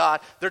closer to God.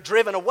 They're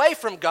driven away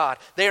from God.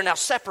 They are now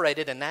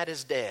separated, and that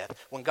is death.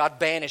 When God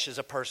banishes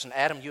a person,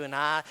 Adam, you and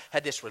I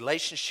had this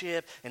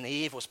relationship, and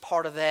Eve was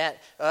part of that,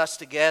 us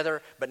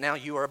together, but now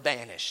you are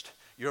banished.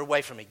 You're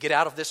away from me. Get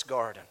out of this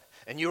garden,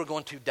 and you are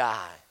going to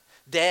die.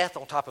 Death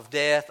on top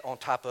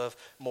of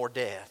more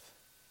death.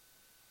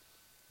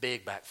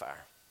 Big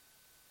backfire.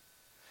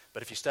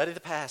 But if you study the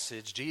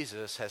passage,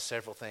 Jesus has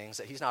several things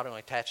that he's not only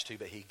attached to,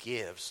 but he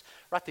gives.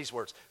 Write these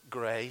words: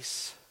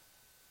 grace,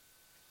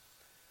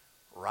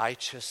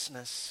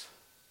 righteousness,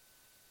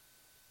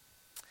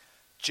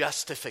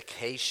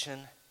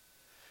 justification.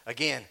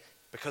 Again,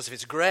 because of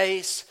his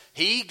grace,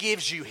 he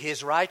gives you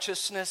his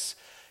righteousness.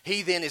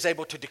 He then is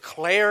able to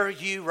declare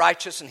you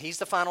righteous, and he's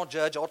the final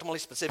judge. Ultimately,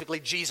 specifically,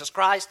 Jesus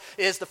Christ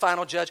is the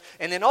final judge.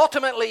 And then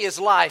ultimately is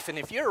life. And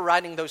if you're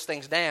writing those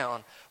things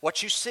down,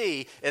 what you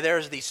see,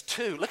 there's these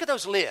 2. Look at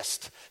those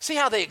lists. See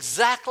how they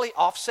exactly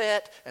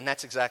offset? And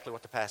that's exactly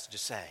what the passage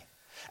is saying.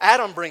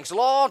 Adam brings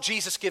law,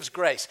 Jesus gives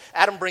grace.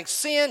 Adam brings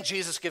sin,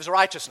 Jesus gives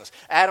righteousness.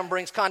 Adam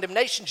brings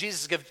condemnation,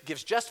 Jesus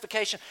gives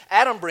justification.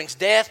 Adam brings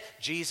death,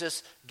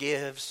 Jesus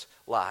gives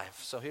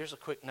life. So here's a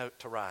quick note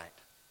to write.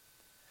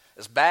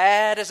 As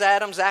bad as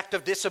Adam's act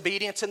of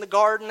disobedience in the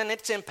garden and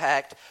its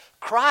impact,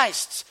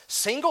 Christ's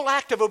single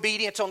act of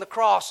obedience on the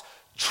cross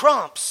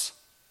trumps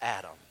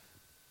Adam.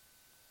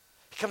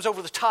 He comes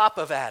over the top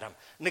of Adam,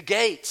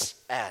 negates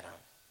Adam.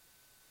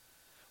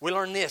 We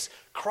learn this: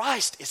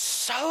 Christ is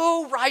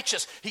so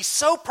righteous, he's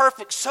so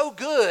perfect, so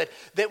good,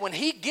 that when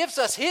he gives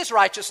us his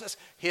righteousness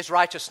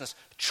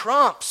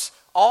trumps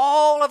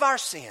all of our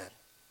sin.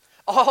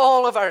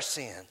 All of our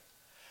sin.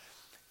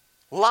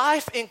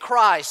 Life in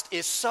Christ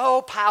is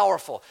so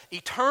powerful.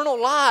 Eternal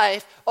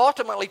life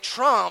ultimately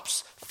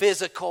trumps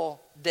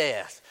physical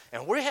death.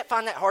 And we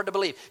find that hard to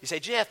believe. You say,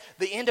 Jeff,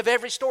 the end of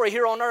every story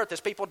here on earth is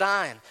people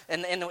dying.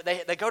 And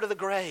they go to the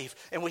grave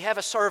and we have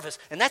a service.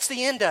 And that's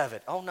the end of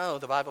it. Oh no,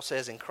 the Bible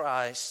says in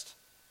Christ,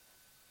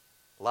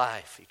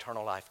 life,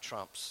 eternal life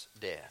trumps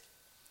death.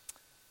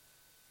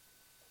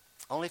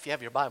 Only if you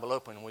have your Bible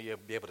open will you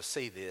be able to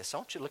see this. I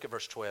want you to look at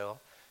verse 12.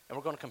 And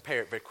we're going to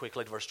compare it very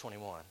quickly to verse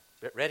 21.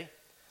 Ready?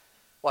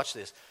 Watch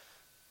this.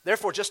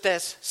 Therefore, just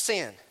as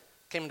sin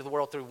came into the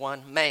world through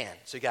one man.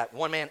 So you got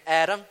one man,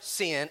 Adam,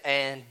 sin,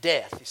 and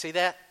death. You see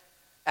that?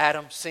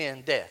 Adam,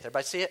 sin, death.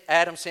 Everybody see it?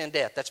 Adam, sin,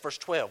 death. That's verse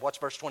 12. Watch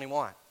verse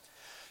 21.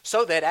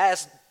 So that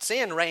as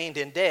sin reigned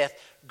in death,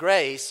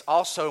 grace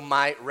also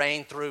might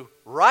reign through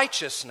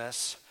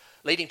righteousness,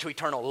 leading to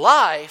eternal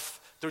life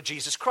through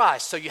Jesus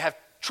Christ. So you have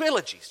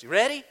trilogies. You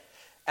ready?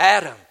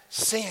 Adam,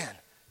 sin,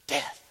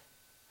 death.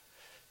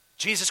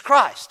 Jesus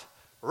Christ,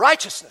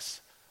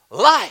 righteousness,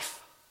 life.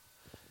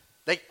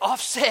 They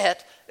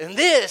offset, and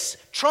this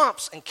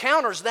trumps and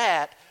counters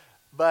that.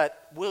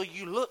 But will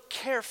you look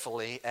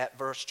carefully at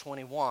verse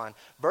 21?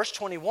 Verse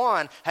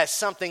 21 has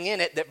something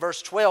in it that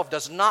verse 12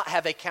 does not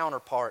have a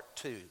counterpart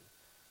to.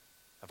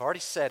 I've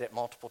already said it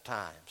multiple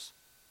times.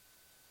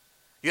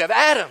 You have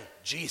Adam,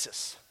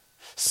 Jesus.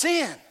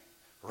 Sin,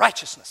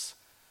 righteousness.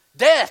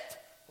 Death,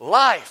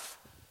 life.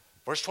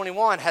 Verse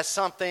 21 has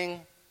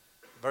something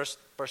verse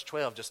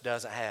 12 just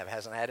doesn't have. It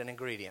hasn't added an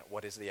ingredient.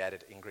 What is the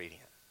added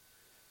ingredient?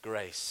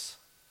 Grace.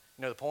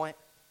 You know the point?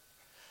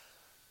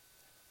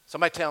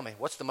 Somebody tell me,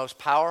 what's the most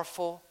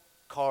powerful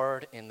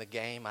card in the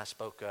game I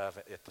spoke of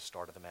at the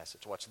start of the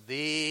message? What's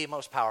the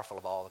most powerful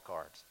of all the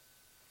cards?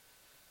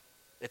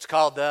 It's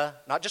called the,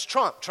 not just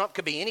trump. Trump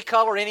could be any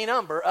color, any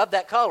number of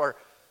that color.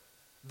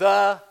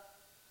 I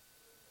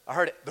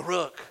heard it, the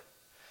rook.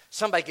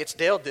 Somebody gets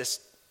dealt this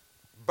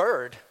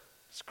bird,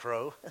 it's a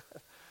crow.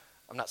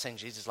 I'm not saying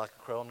Jesus is like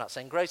a crow. I'm not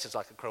saying grace is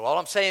like a crow. All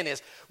I'm saying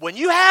is, when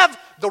you have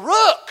the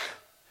rook,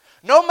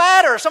 no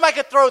matter, somebody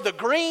could throw the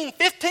green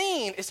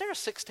 15. Is there a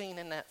 16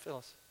 in that,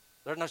 Phyllis?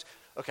 There's no.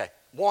 Okay,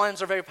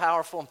 ones are very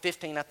powerful and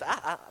 15 at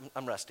the.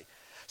 I'm rusty.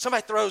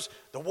 Somebody throws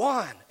the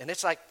 1 and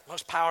it's like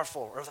most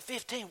powerful, or the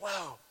 15.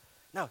 Whoa,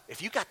 no!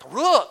 If you got the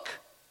rook,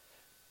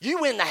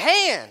 you win the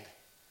hand.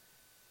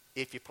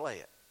 If you play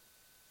it,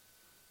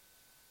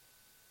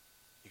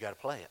 you got to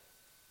play it.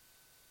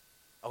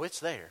 Oh, it's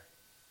there.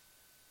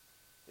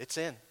 It's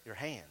in your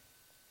hand.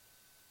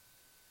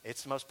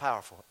 It's the most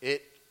powerful.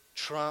 It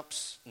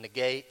trumps,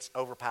 negates,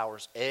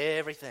 overpowers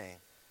everything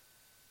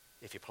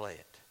if you play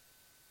it.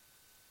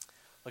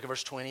 Look at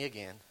verse 20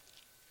 again.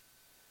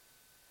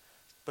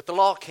 But the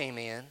law came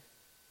in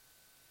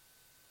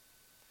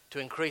to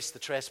increase the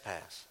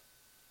trespass.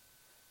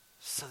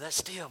 So that's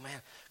still,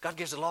 man, God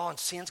gives the law and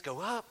sins go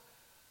up.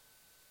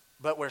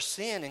 But where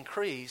sin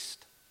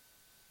increased,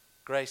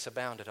 grace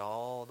abounded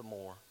all the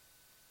more.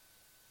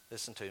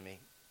 Listen to me.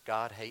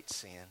 God hates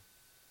sin.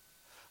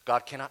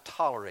 God cannot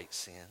tolerate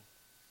sin.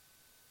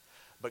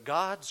 But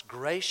God's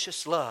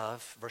gracious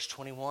love, verse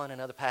 21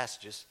 and other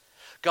passages,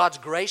 God's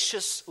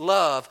gracious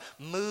love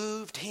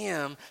moved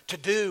him to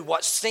do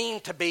what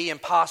seemed to be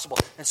impossible.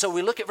 And so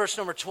we look at verse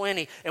number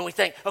 20 and we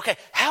think, okay,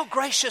 how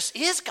gracious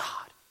is God?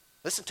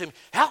 Listen to me.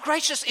 How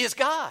gracious is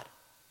God?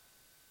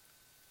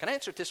 Can I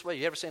answer it this way?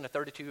 You ever seen a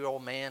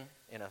 32-year-old man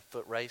in a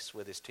foot race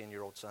with his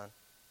 10-year-old son?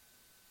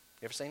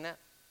 You ever seen that?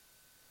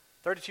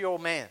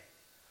 32-year-old man,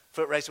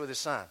 foot race with his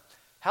son.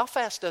 How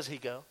fast does he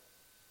go?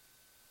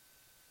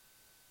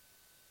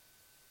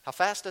 How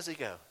fast does he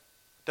go?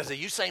 Does he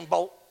Usain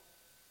Bolt?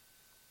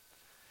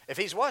 If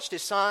he's watched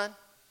his son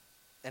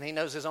and he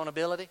knows his own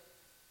ability,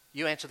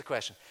 you answer the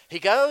question. He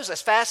goes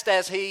as fast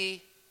as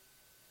he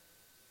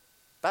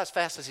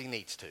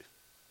needs to.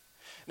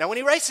 Now when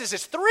he races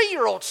his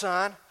 3-year-old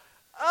son,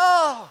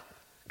 oh,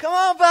 come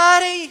on,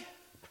 buddy.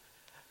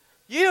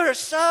 You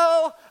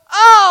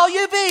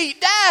beat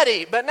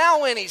Daddy. But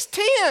now when he's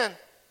 10, he's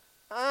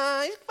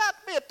about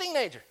to be a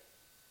teenager.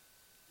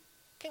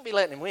 Can't be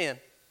letting him win.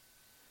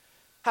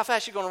 How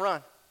fast you going to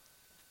run?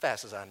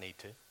 Fast as I need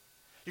to.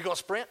 You going to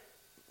sprint?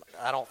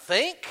 I don't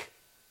think.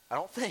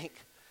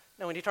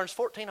 Now when he turns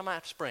 14, I might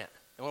have to sprint.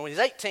 And when he's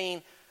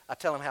 18, I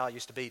tell him how I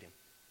used to beat him.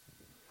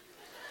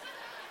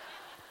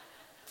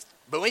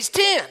 But when he's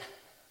 10,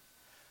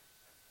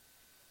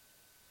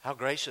 how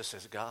gracious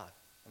is God?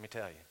 Let me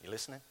tell you. You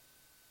listening?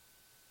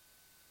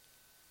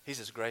 He's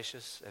as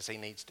gracious as he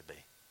needs to be.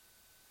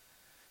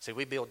 See,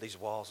 we build these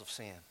walls of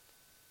sin.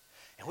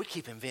 And we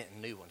keep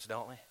inventing new ones,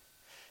 don't we?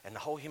 And the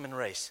whole human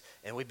race.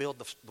 And we build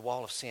the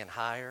wall of sin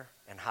higher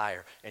and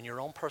higher. In your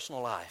own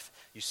personal life,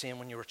 you sinned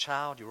when you were a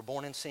child. You were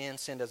born in sin.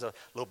 Sinned as a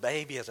little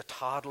baby, as a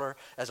toddler,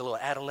 as a little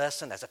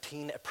adolescent, as a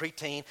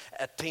preteen,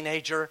 a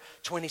teenager,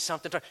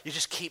 20-something. You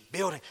just keep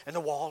building. And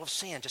the wall of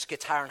sin just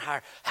gets higher and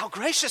higher. How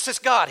gracious is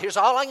God? Here's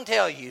all I can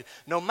tell you.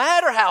 No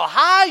matter how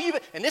high you...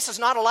 And this is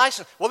not a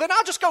license. Well, then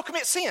I'll just go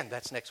commit sin.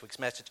 That's next week's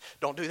message.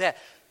 Don't do that.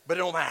 But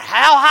no matter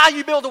how high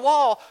you build a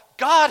wall,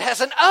 God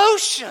has an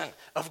ocean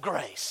of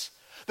grace.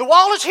 The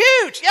wall is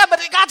huge. Yeah, but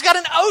God's got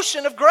an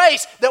ocean of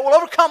grace that will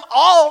overcome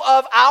all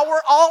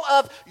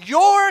of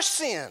your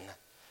sin.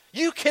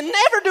 You can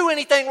never do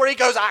anything where he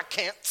goes, I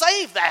can't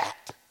save that.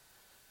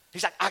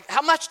 He's like,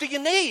 how much do you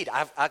need?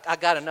 I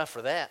got enough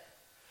for that.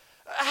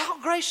 How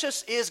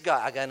gracious is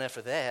God? I got enough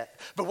for that.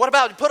 But what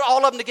about put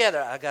all of them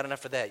together? I got enough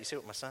for that. You see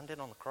what my son did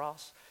on the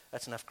cross?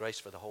 That's enough grace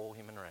for the whole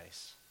human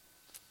race.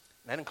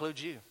 And that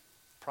includes you.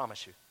 I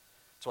promise you.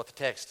 That's what the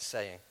text is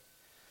saying.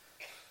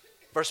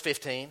 Verse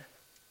 15.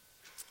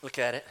 Look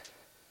at it.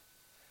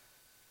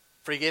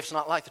 Free gifts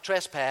not like the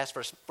trespass.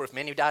 For if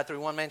many died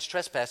through one man's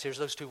trespass, here's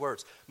those two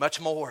words.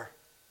 Much more.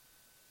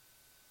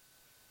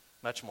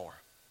 Much more.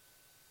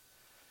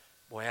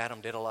 Boy, Adam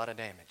did a lot of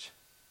damage.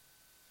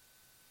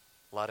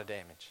 A lot of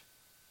damage.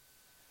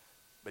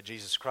 But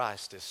Jesus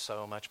Christ is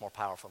so much more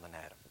powerful than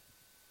Adam.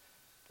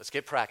 Let's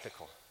get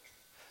practical.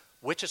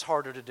 Which is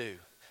harder to do?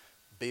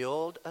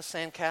 Build a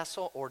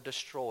sandcastle or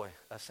destroy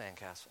a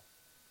sandcastle?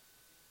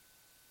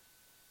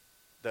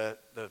 The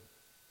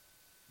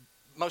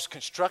most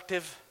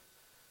constructive,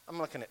 I'm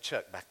looking at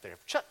Chuck back there.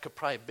 Chuck could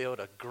probably build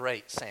a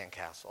great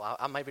sandcastle.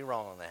 I may be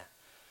wrong on that.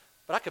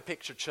 But I could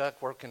picture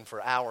Chuck working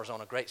for hours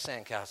on a great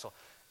sandcastle,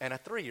 and a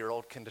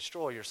 3-year-old can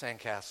destroy your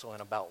sandcastle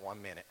in about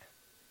 1 minute.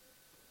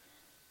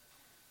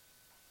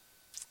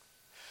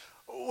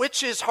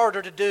 Which is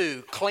harder to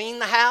do, clean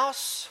the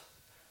house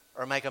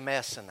or make a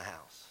mess in the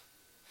house?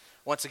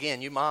 Once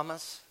again, you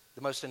mamas,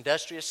 the most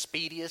industrious,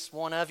 speediest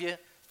one of you,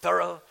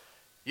 thorough.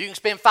 You can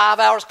spend 5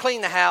 hours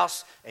cleaning the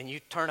house, and you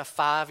turn a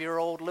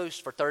 5-year-old loose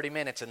for 30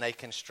 minutes, and they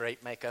can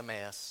straight make a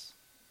mess.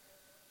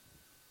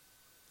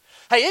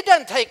 Hey, it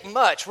doesn't take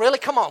much. Really,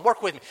 come on,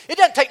 work with me. It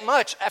doesn't take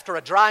much after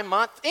a dry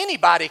month.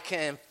 Anybody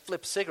can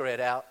flip a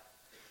cigarette out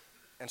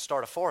and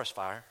start a forest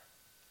fire.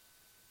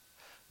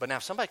 But now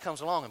if somebody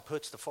comes along and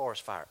puts the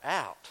forest fire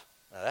out,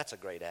 now that's a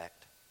great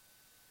act.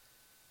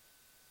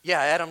 Yeah,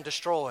 Adam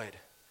destroyed.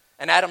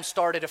 And Adam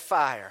started a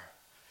fire.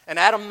 And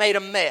Adam made a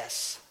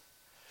mess.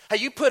 Hey,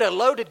 you put a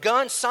loaded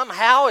gun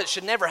somehow, it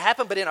should never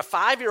happen, but in a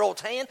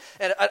 5-year-old's hand,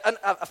 and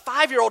a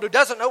 5-year-old who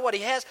doesn't know what he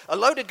has, a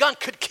loaded gun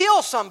could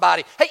kill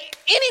somebody. Hey,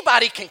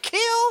 anybody can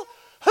kill.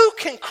 Who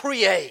can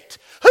create?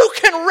 Who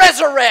can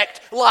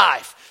resurrect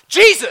life?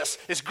 Jesus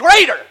is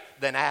greater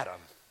than Adam.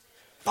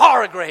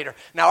 Far greater.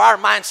 Now our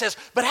mind says,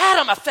 but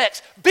Adam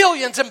affects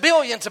billions and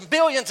billions and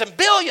billions and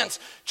billions.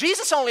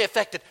 Jesus only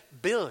affected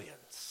billions.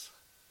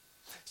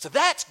 So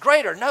that's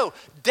greater. No,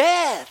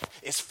 death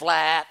is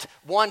flat,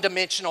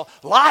 one-dimensional.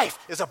 Life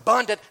is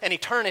abundant and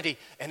eternity.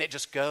 And it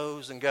just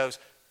goes and goes.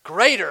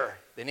 Greater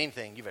than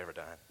anything you've ever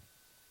done.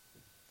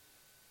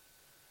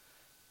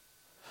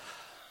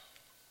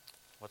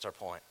 What's our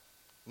point?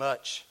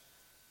 Much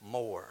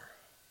more.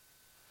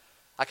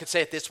 I could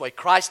say it this way.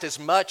 Christ is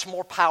much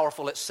more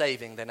powerful at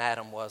saving than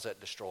Adam was at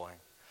destroying.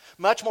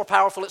 Much more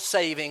powerful at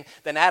saving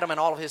than Adam and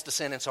all of his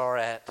descendants are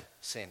at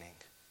sinning.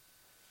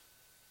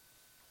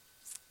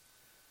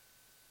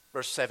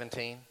 Verse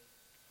 17.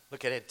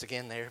 Look at it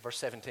again there. Verse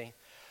 17.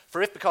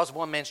 For if because of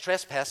one man's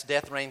trespass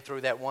death reigned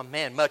through that one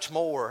man, much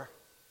more.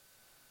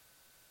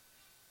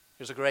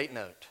 Here's a great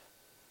note.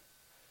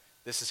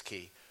 This is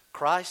key.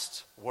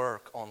 Christ's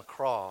work on the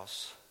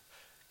cross.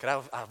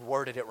 I've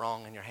worded it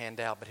wrong in your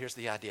handout, but here's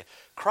the idea.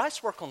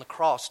 Christ's work on the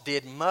cross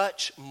did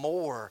much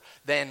more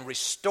than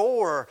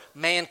restore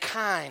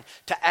mankind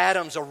to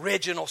Adam's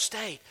original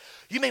state.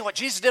 You mean what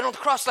Jesus did on the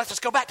cross? Let's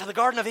just go back to the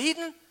Garden of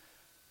Eden?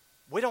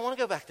 We don't want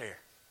to go back there.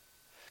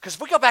 Because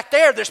if we go back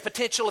there, there's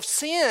potential of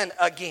sin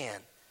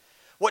again.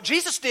 What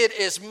Jesus did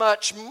is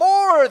much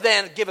more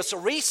than give us a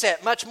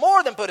reset, much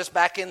more than put us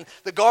back in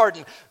the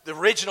garden, the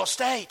original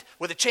state,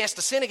 with a chance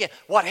to sin again.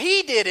 What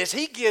he did is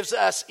he gives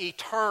us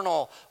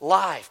eternal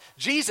life.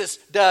 Jesus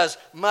does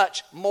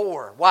much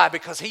more. Why?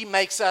 Because he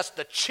makes us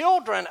the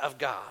children of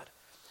God.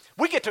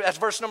 We get to, as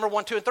verse number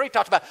 1, 2, and 3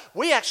 talked about,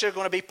 we actually are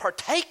going to be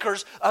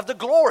partakers of the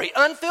glory,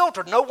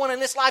 unfiltered. No one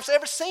in this life's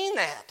ever seen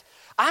that.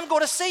 I'm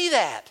going to see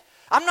that.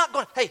 I'm not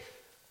going to, hey,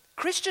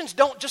 Christians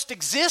don't just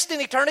exist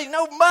in eternity.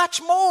 No,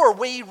 much more.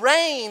 We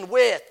reign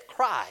with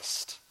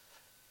Christ.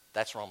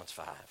 That's Romans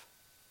 5.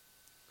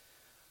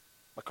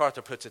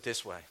 MacArthur puts it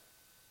this way.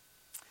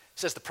 He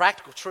says the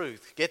practical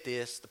truth, get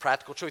this, the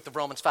practical truth of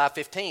Romans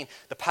 5:15,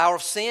 the power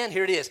of sin,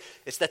 here it is.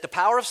 It's that the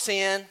power of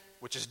sin,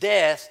 which is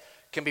death,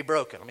 can be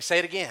broken. Let me say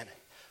it again.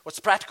 What's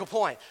the practical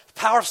point? The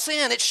power of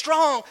sin, it's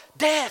strong.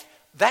 Death,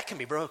 that can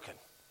be broken.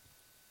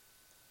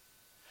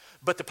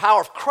 But the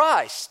power of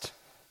Christ,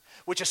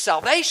 which is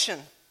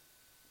salvation,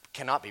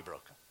 cannot be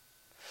broken.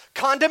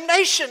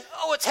 Condemnation,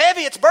 oh, it's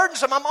heavy, it's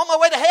burdensome, I'm on my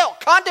way to hell.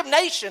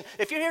 Condemnation,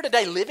 if you're here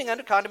today living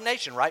under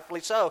condemnation, rightfully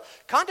so,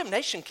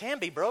 condemnation can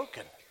be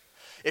broken.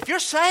 If you're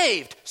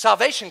saved,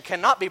 salvation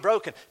cannot be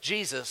broken.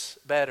 Jesus,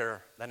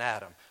 better than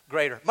Adam,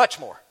 greater, much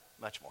more,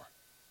 much more.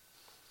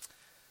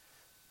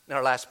 And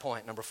our last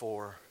point, number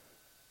 4.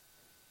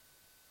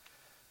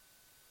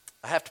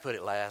 I have to put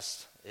it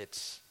last.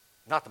 It's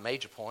not the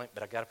major point,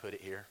 but I've got to put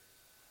it here.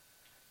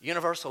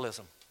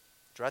 Universalism.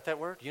 Did you write that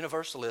word?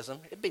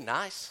 Universalism. It'd be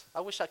nice.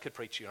 I wish I could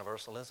preach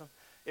universalism.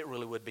 It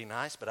really would be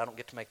nice, but I don't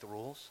get to make the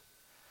rules.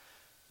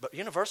 But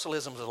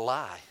universalism is a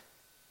lie.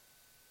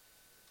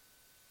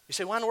 You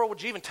say, why in the world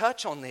would you even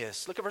touch on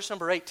this? Look at verse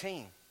number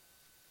 18.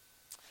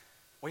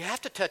 We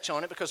have to touch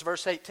on it because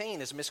verse 18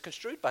 is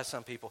misconstrued by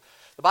some people.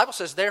 The Bible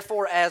says,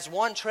 therefore, as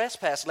one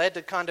trespass led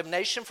to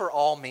condemnation for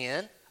all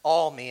men,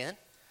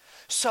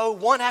 so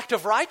one act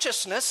of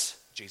righteousness,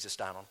 Jesus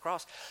died on the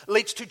cross,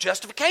 leads to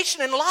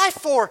justification and life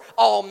for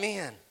all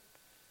men.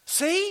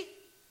 See?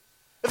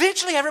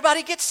 Eventually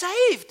everybody gets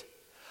saved.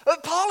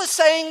 Paul is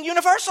saying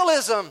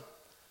universalism.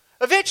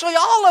 Eventually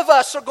all of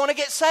us are going to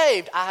get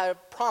saved. I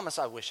promise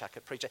I wish I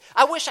could preach it.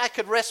 I wish I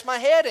could rest my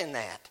head in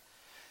that.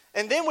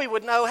 And then we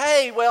would know,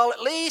 hey, well,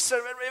 at least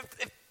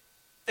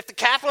if the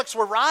Catholics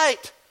were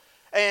right,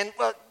 and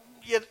well,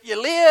 you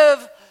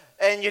live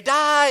and you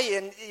die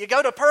and you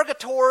go to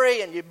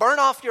purgatory and you burn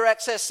off your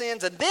excess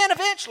sins, and then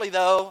eventually,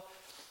 though,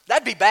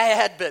 that'd be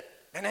bad, but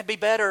and that'd be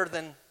better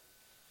than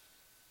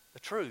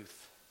the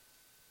truth.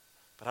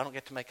 But I don't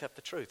get to make up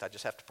the truth. I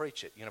just have to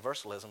preach it.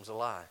 Universalism's a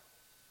lie.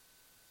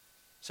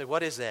 So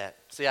what is that?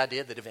 It's the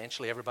idea that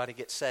eventually everybody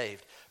gets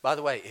saved. By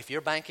the way, if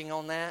you're banking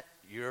on that,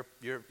 you're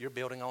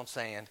building on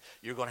sand.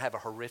 You're going to have a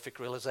horrific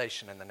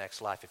realization in the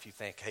next life if you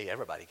think, hey,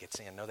 everybody gets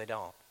in. No, they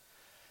don't.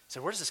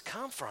 So where does this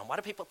come from? Why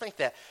do people think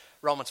that?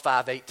 Romans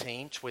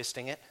 5:18,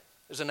 twisting it.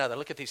 There's another.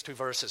 Look at these two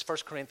verses. 1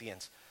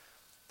 Corinthians,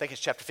 I think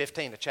it's chapter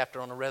 15, the chapter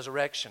on the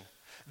resurrection.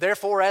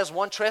 Therefore, as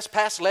one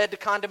trespass led to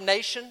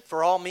condemnation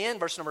for all men,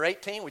 verse number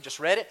 18, we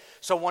just read it.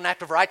 So one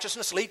act of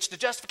righteousness leads to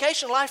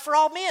justification, life for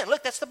all men.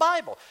 Look, that's the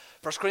Bible.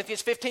 1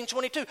 Corinthians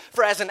 15:22.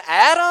 For as in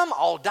Adam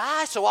all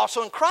die, so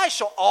also in Christ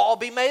shall all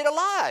be made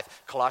alive.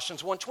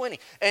 Colossians 1:20.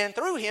 And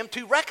through him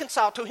to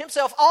reconcile to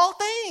himself all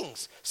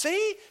things.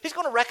 See, he's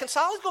going to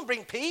reconcile. He's going to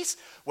bring peace,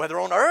 whether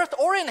on earth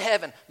or in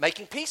heaven,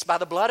 making peace by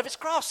the blood of his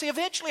cross. See,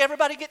 eventually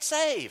everybody gets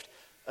saved.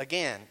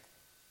 Again,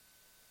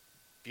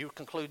 if you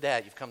conclude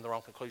that, you've come to the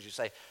wrong conclusion. You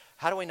say,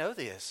 how do we know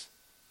this?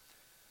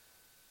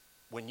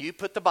 When you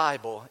put the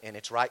Bible in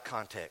its right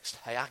context,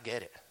 hey, I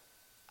get it.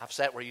 I've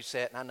sat where you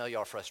sat, and I know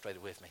y'all are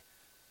frustrated with me.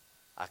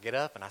 I get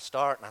up, and I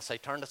start, and I say,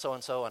 turn to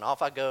so-and-so, and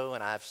off I go,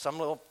 and I have some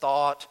little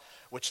thought,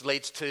 which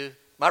leads to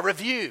my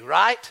review,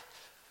 right?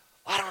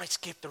 Why don't I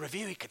skip the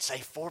review? He could say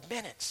 4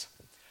 minutes.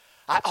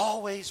 I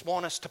always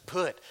want us to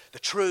put the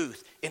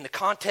truth in the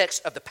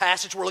context of the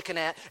passage we're looking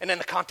at and in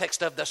the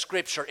context of the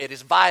Scripture. It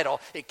is vital.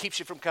 It keeps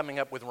you from coming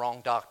up with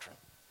wrong doctrine.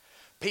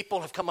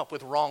 People have come up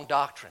with wrong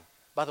doctrine.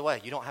 By the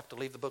way, you don't have to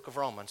leave the book of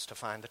Romans to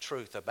find the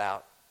truth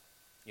about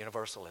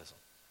universalism.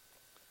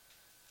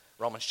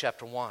 Romans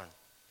chapter 1.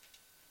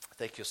 I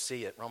think you'll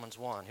see it. Romans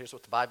 1. Here's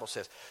what the Bible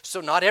says.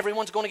 So not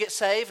everyone's going to get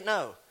saved?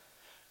 No.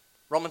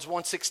 Romans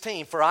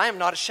 1:16, for I am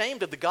not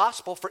ashamed of the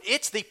gospel, for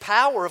it's the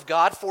power of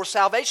God for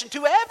salvation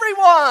to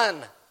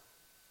everyone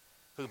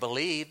who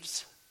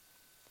believes,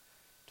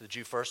 to the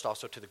Jew first,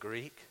 also to the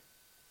Greek.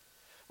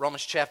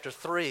 Romans chapter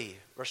 3,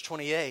 verse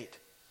 28,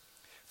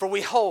 for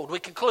we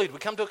conclude, we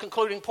come to a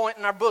concluding point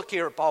in our book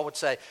here, Paul would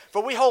say,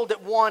 for we hold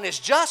that one is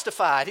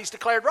justified, he's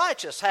declared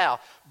righteous. How?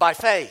 By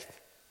faith,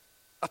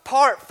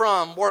 apart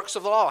from works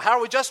of the law. How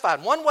are we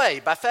justified? One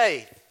way, by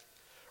faith.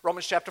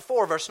 Romans chapter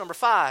 4, verse number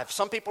 5.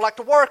 Some people like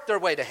to work their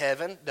way to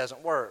heaven.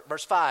 Doesn't work.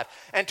 Verse 5.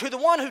 And to the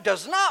one who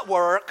does not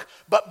work,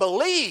 but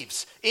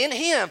believes in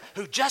him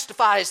who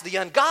justifies the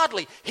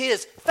ungodly,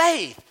 his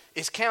faith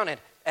is counted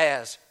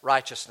as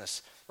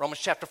righteousness. Romans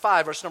chapter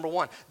 5, verse number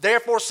 1.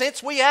 Therefore,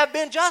 since we have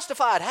been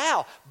justified,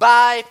 how?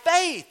 By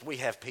faith we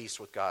have peace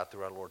with God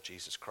through our Lord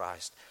Jesus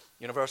Christ.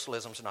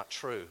 Universalism is not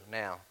true.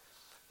 Now,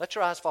 let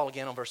your eyes fall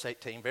again on verse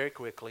 18 very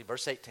quickly.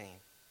 Verse 18.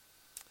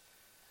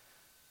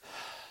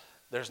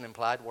 There's an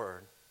implied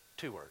word,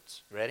 2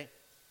 words. Ready?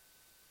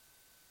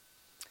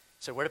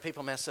 So where do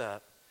people mess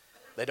up?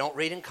 They don't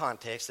read in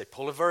context. They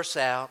pull a verse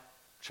out,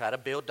 try to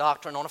build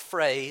doctrine on a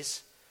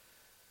phrase.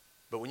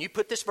 But when you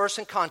put this verse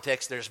in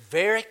context, there's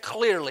very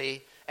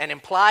clearly an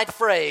implied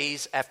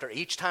phrase after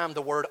each time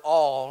the word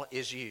all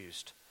is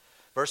used.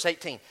 Verse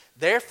 18,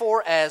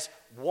 therefore as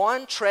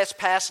one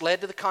trespass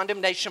led to the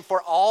condemnation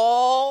for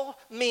all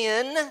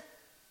men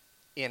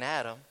in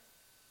Adam,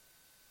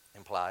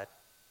 implied,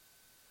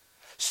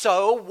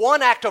 so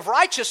one act of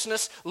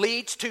righteousness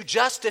leads to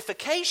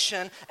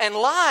justification and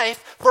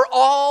life for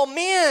all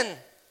men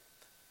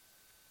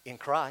in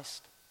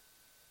Christ.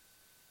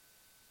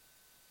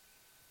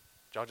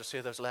 Did y'all just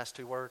hear those last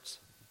 2 words?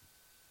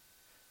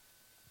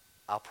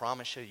 I'll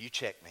promise you, you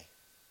check me.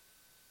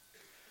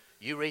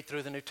 You read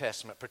through the New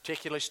Testament,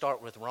 particularly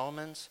start with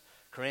Romans,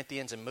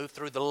 Corinthians, and move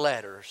through the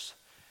letters,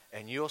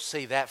 and you'll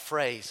see that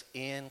phrase,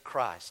 in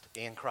Christ,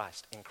 in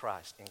Christ, in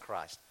Christ, in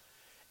Christ.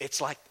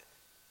 It's like,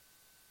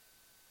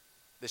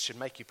 this should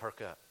make you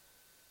perk up.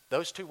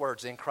 Those 2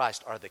 words, in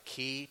Christ, are the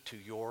key to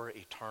your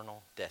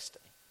eternal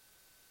destiny.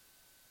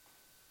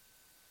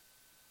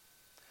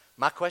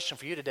 My question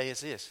for you today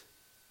is this.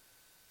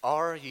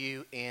 Are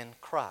you in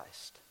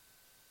Christ?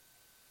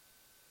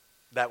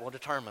 That will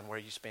determine where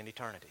you spend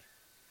eternity.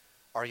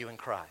 Are you in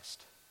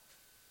Christ?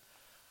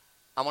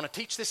 I want to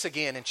teach this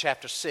again in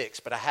chapter 6,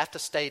 but I have to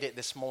state it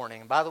this morning.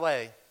 And by the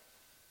way,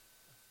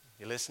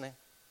 you listening?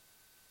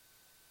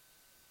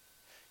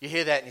 You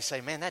hear that and you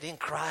say, man, that in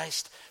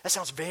Christ, that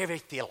sounds very, very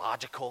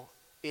theological.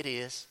 It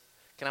is.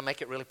 Can I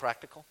make it really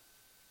practical?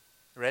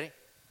 You ready?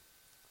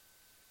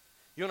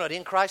 You know what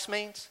in Christ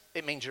means?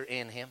 It means you're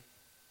in Him.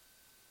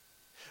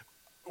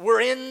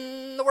 We're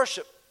in the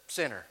worship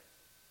center.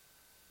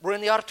 We're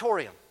in the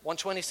auditorium,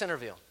 120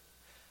 Centerville.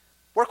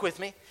 Work with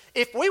me.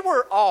 If we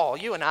were all,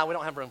 you and I, we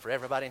don't have room for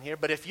everybody in here,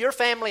 but if your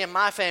family and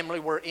my family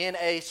were in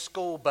a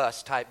school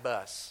bus type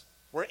bus,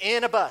 we're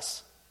in a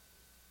bus.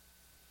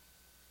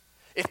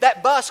 If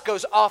that bus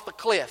goes off a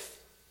cliff,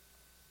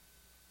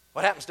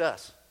 what happens to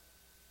us?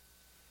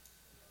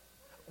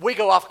 We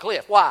go off a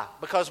cliff. Why?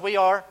 Because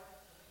we're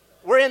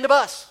in the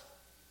bus.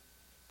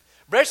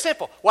 Very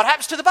simple. What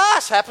happens to the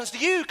bus happens to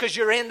you because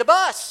you're in the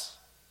bus.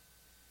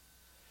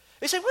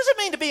 You say, what does it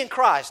mean to be in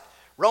Christ?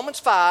 Romans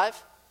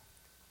 5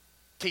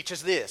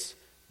 teaches this.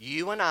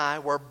 You and I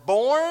were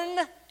born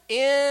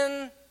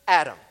in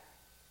Adam.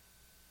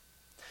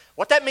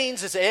 What that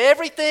means is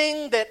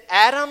everything that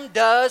Adam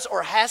does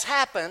or has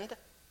happened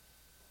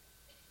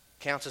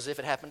counts as if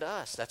it happened to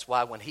us. That's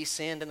why when he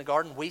sinned in the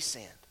garden, we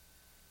sinned.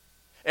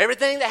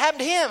 Everything that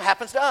happened to him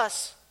happens to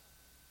us.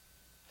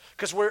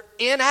 Because we're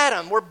in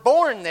Adam. We're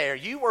born there.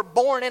 You were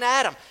born in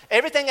Adam.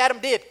 Everything Adam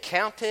did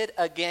counted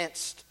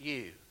against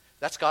you.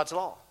 That's God's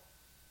law.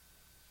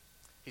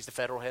 He's the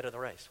federal head of the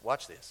race.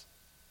 Watch this.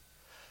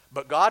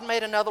 But God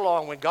made another law,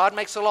 and when God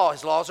makes a law,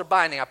 His laws are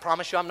binding. I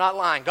promise you I'm not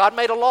lying. God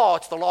made a law,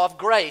 it's the law of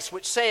grace,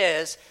 which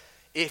says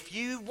if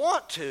you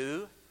want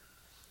to,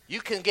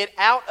 you can get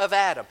out of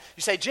Adam.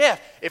 You say,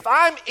 Jeff, if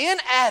I'm in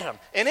Adam,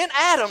 and in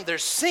Adam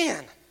there's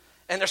sin,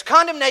 and there's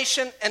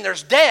condemnation, and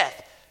there's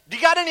death, do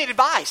you got any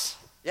advice?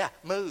 Yeah,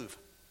 move.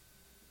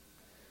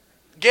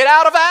 Get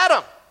out of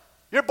Adam.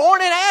 You're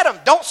born in Adam.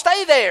 Don't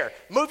stay there.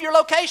 Move your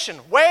location.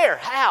 Where?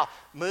 How?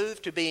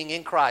 Move to being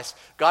in Christ.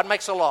 God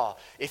makes a law.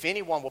 If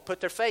anyone will put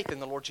their faith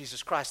in the Lord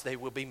Jesus Christ, they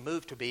will be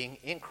moved to being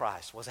in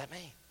Christ. What does that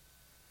mean?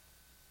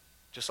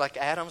 Just like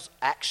Adam's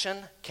action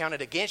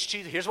counted against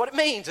you, here's what it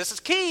means. This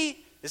is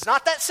key. It's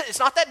not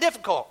that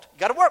difficult. You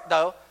got to work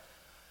though.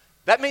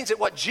 That means that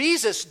what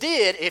Jesus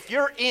did, if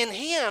you're in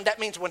Him, that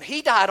means when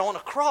He died on a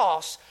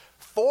cross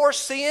for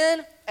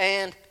sin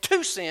and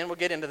to sin, we'll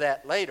get into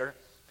that later.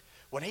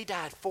 When He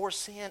died for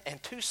sin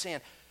and to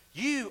sin,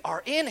 you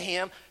are in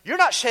Him. You're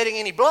not shedding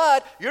any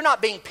blood. You're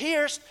not being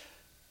pierced.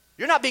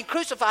 You're not being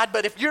crucified.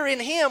 But if you're in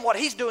Him, what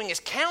He's doing is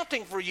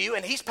counting for you,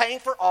 and He's paying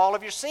for all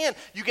of your sin.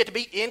 You get to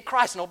be in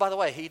Christ. And oh, by the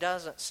way, He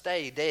doesn't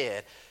stay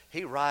dead.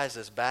 He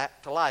rises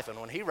back to life. And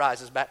when He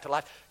rises back to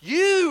life,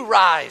 you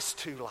rise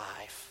to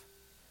life.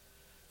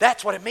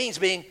 That's what it means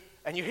being.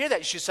 And you hear that,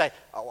 you should say,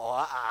 oh,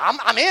 well,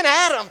 I'm in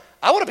Adam.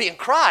 I want to be in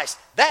Christ.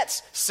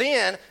 That's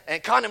sin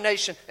and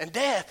condemnation and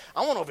death.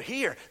 I want over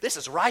here. This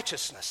is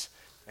righteousness.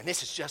 And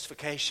this is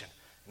justification.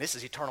 And this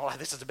is eternal life.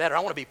 This is the better. I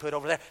want to be put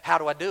over there. How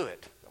do I do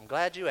it? I'm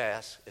glad you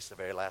asked. It's the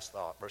very last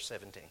thought. Verse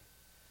 17.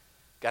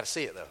 Got to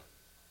see it though.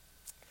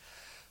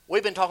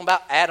 We've been talking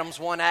about Adam's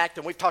one act,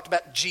 and we've talked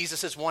about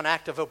Jesus' one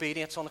act of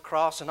obedience on the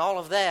cross. And all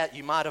of that,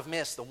 you might have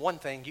missed the one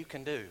thing you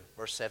can do.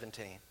 Verse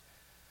 17.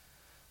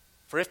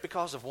 For if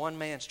because of one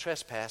man's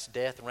trespass,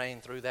 death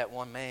reigned through that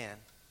one man.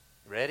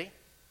 Ready?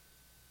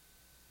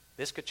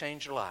 This could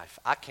change your life.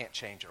 I can't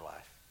change your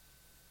life.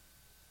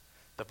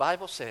 The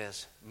Bible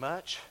says,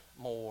 much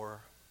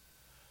more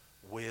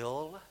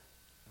will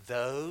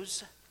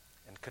those,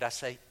 and could I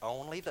say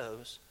only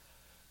those,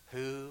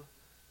 who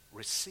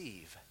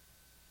receive.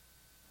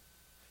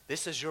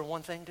 This is your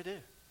one thing to do.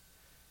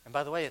 And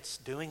by the way, it's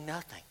doing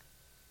nothing.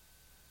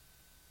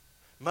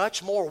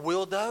 Much more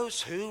will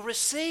those who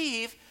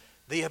receive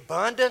the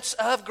abundance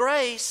of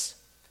grace.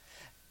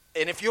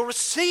 And if you'll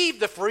receive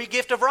the free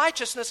gift of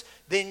righteousness,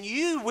 then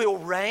you will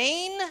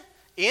reign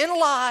in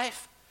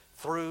life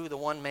through the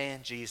one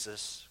man,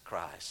 Jesus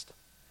Christ.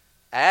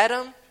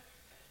 Adam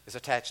is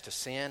attached to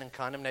sin and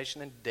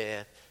condemnation and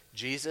death.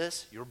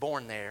 Jesus, you're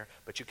born there,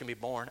 but you can be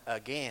born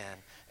again,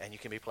 and you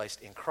can be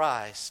placed in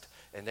Christ,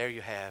 and there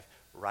you have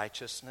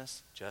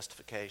righteousness,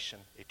 justification,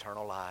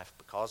 eternal life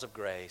because of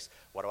grace.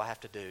 What do I have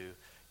to do?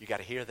 You got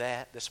to hear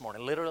that this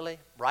morning, literally,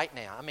 right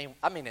now.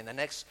 I mean in the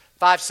next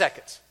 5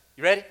 seconds.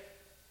 You ready?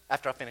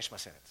 After I finish my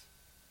sentence.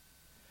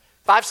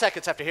 5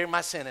 seconds after hearing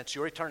my sentence,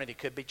 your eternity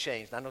could be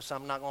changed. I know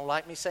some are not going to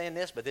like me saying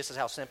this, but this is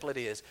how simple it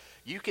is.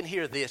 You can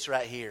hear this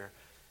right here.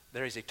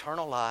 There is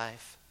eternal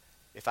life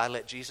if I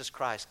let Jesus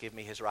Christ give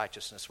me His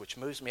righteousness, which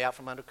moves me out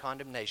from under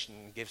condemnation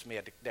and gives me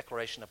a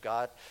declaration of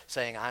God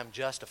saying I am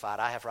justified,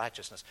 I have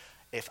righteousness.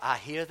 If I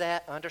hear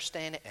that,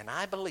 understand it, and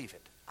I believe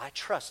it, I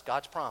trust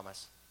God's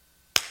promise,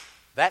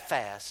 that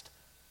fast,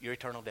 your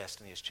eternal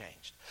destiny is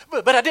changed.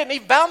 But I didn't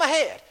even bow my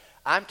head.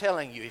 I'm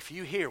telling you, if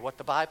you hear what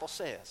the Bible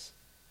says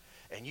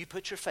and you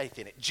put your faith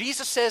in it,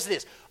 Jesus says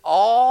this,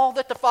 all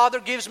that the Father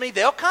gives me,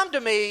 they'll come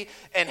to me,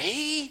 and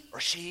he or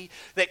she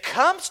that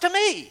comes to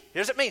me,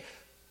 here's what it means,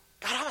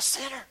 God, I'm a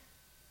sinner.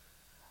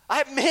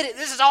 I admit it.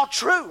 This is all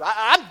true.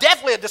 I'm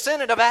definitely a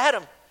descendant of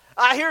Adam.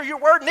 I hear your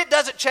word, and it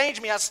doesn't change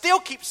me. I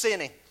still keep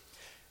sinning.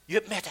 You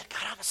admit that,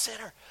 God, I'm a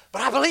sinner.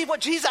 But I believe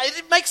what Jesus,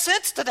 it makes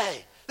sense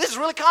today. This is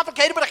really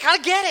complicated, but I kind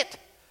of get it.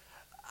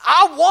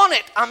 I want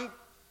it. I'm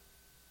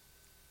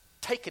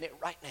taking it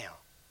right now.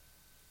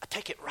 I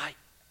take it right.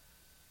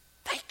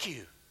 Thank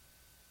you.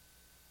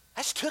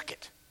 I just took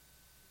it.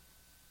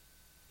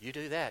 You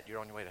do that, you're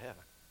on your way to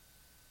heaven.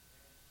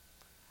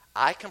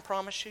 I can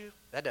promise you,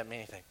 that doesn't mean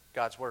anything.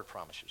 God's word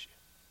promises you.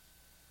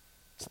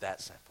 It's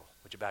that simple.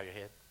 Would you bow your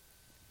head?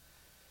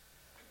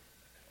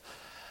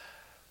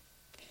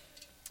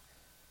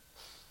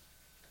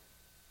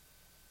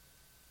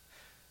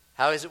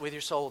 How is it with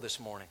your soul this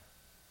morning?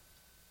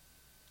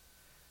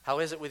 How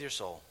is it with your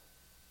soul?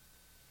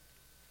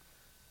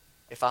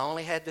 If I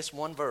only had this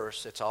one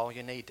verse, it's all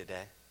you need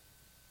today.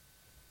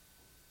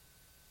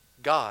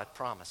 God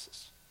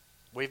promises.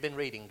 We've been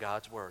reading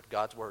God's word.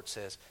 God's word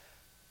says,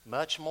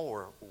 much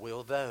more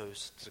will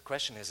those. The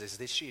question is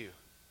this you?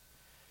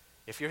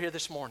 If you're here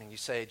this morning, you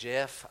say,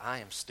 Jeff, I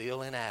am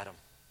still in Adam.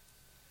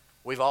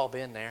 We've all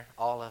been there,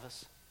 all of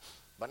us.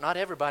 But not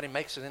everybody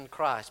makes it into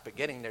Christ, but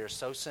getting there is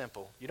so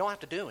simple. You don't have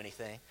to do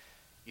anything.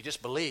 You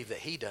just believe that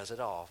He does it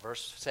all.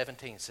 Verse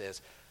 17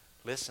 says,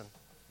 listen,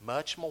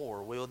 much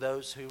more will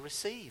those who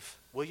receive.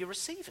 Will you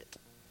receive it?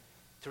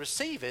 To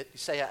receive it, you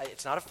say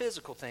it's not a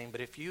physical thing,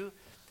 but if you,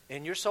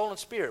 in your soul and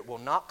spirit, will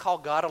not call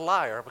God a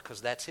liar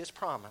because that's His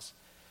promise,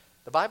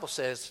 the Bible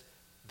says,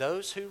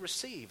 those who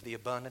receive the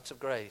abundance of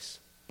grace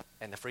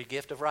and the free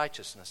gift of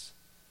righteousness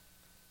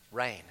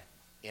reign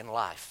in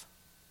life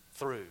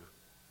through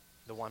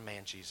the one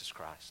man, Jesus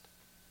Christ.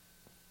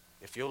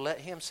 If you'll let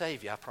Him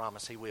save you, I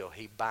promise He will.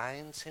 He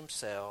binds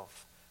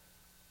Himself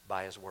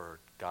by His word.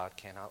 God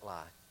cannot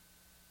lie.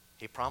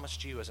 He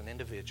promised you as an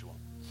individual.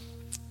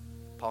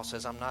 Paul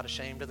says, I'm not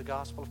ashamed of the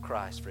gospel of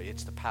Christ, for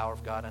it's the power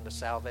of God unto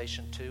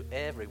salvation to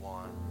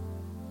everyone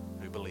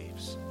who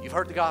believes. You've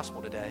heard the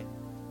gospel today.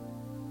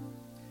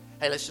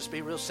 Hey, let's just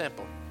be real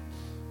simple.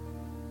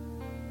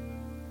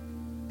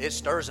 It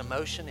stirs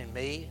emotion in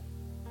me.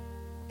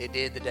 It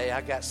did the day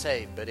I got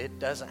saved, but it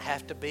doesn't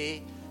have to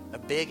be a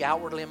big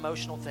outwardly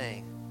emotional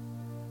thing.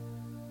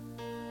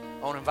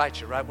 I want to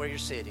invite you right where you're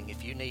sitting.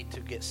 If you need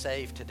to get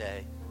saved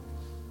today,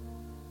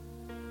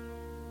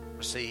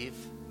 receive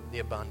the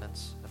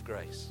abundance of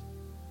grace.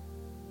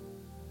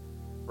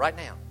 Right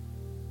now.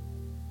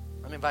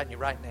 I'm inviting you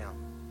right now.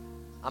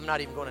 I'm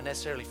not even going to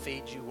necessarily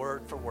feed you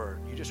word for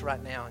word. You just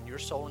right now in your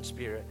soul and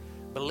spirit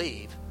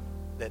believe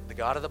that the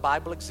God of the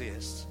Bible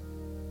exists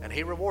and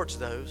He rewards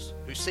those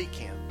who seek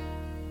Him.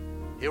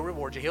 He'll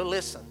reward you. He'll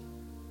listen.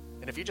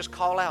 And if you just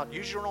call out,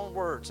 use your own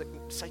words.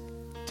 Say,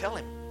 tell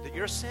Him that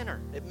you're a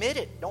sinner. Admit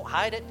it. Don't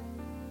hide it.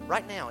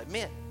 Right now,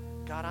 admit,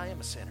 God, I am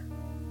a sinner.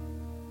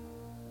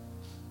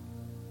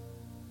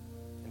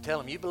 And tell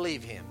Him you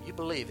believe Him. You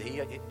believe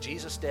that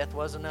Jesus' death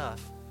was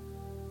enough.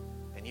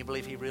 And you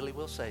believe He really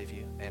will save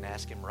you. And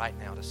ask Him right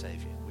now to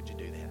save you. Would you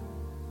do that?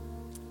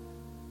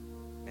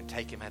 And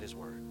take Him at His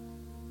word.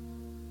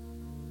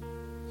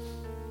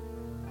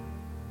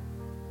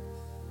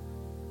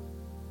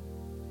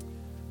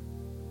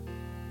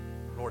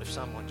 Lord, if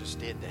someone just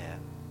did that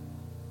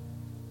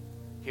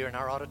here in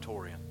our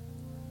auditorium,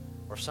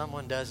 or if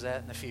someone does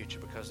that in the future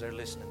because they're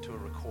listening to a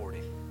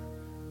recording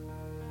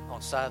on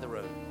the side of the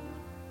road,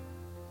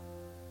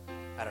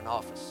 at an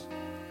office,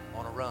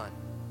 on a run,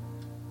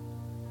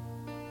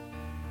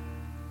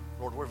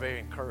 Lord, we're very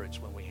encouraged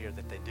when we hear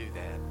that they do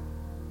that.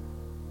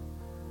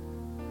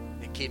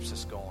 It keeps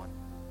us going.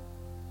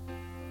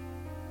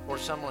 Or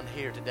someone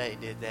here today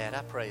did that,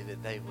 I pray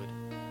that they would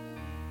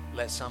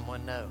let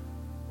someone know.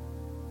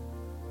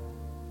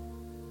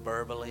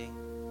 Verbally,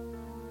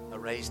 a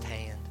raised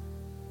hand.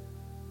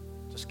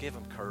 Just give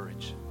them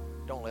courage.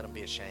 Don't let them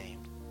be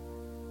ashamed.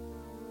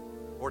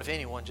 Or if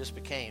anyone just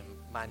became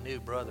my new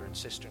brother and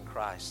sister in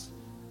Christ,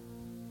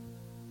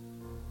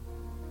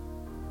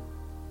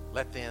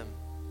 let them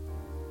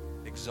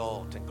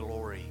exalt and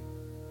glory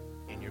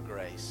in your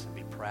grace and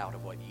be proud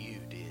of what you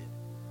did.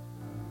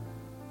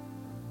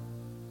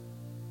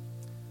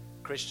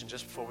 Christian,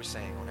 just before we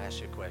sing, I want to ask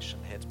you a question.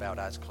 Heads bowed,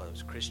 eyes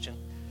closed. Christian,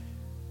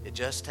 it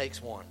just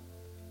takes one.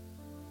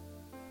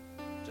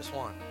 Just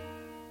one.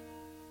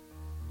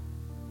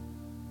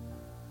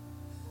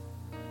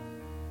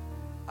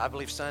 I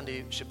believe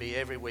Sunday should be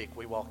every week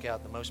we walk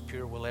out the most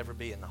pure we'll ever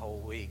be in the whole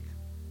week.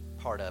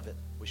 Part of it.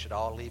 We should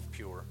all leave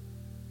pure.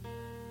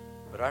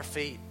 But our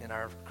feet in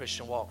our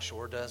Christian walk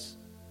sure does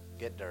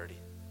get dirty.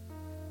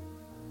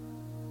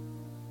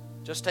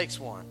 Just takes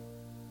one.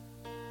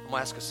 I'm going to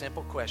ask a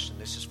simple question.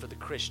 This is for the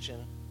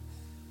Christian.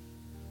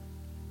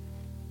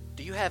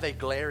 Do you have a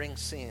glaring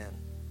sin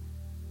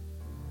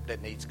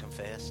that needs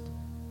confessed?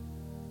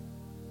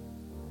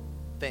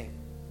 Think.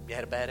 You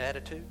had a bad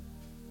attitude?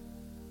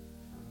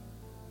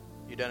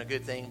 You done a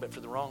good thing but for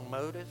the wrong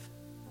motive?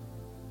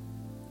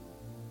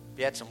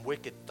 You had some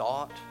wicked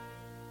thought?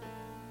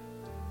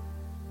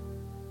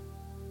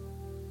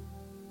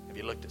 Have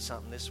you looked at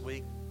something this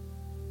week?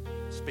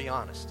 Just be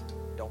honest.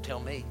 Don't tell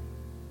me.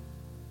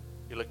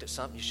 You looked at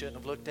something you shouldn't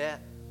have looked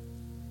at?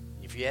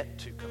 You've yet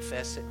to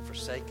confess it and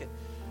forsake it?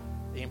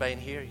 Anybody in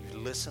here, you've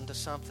listened to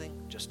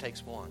something? Just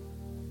takes one.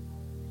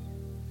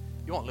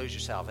 You won't lose your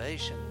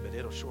salvation, but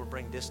it'll sure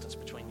bring distance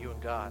between you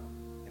and God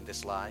in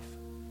this life.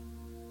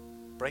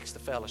 breaks the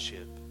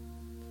fellowship.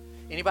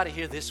 Anybody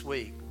here this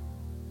week,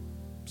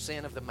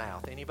 sin of the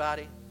mouth?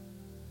 Anybody?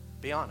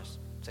 Be honest.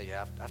 Say,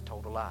 yeah, I've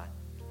told a lie.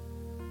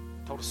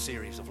 Told a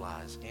series of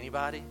lies.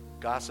 Anybody?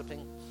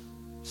 Gossiping?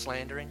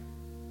 Slandering?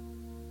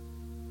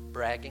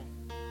 Bragging?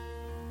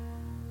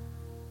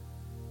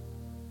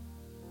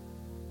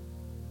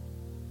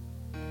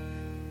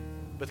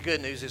 But the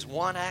good news is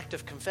one act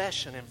of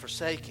confession and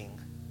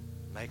forsaking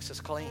makes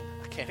us clean.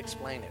 I can't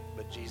explain it,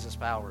 but Jesus'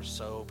 power is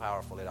so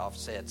powerful it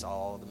offsets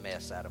all the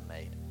mess Adam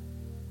made.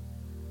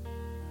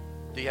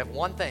 Do you have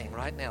one thing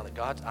right now that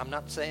God, I'm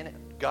not saying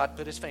it, God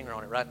put his finger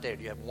on it right there.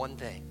 Do you have one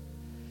thing?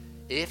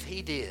 If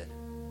he did,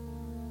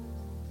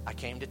 I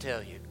came to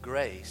tell you,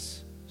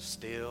 grace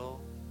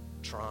still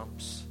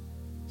trumps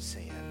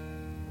sin.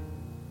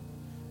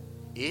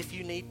 If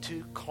you need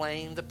to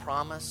claim the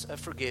promise of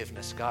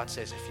forgiveness, God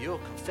says, if you'll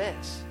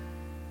confess,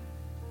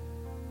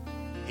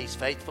 he's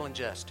faithful and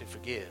just to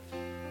forgive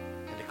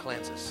and to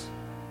cleanse us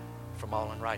from all unrighteousness.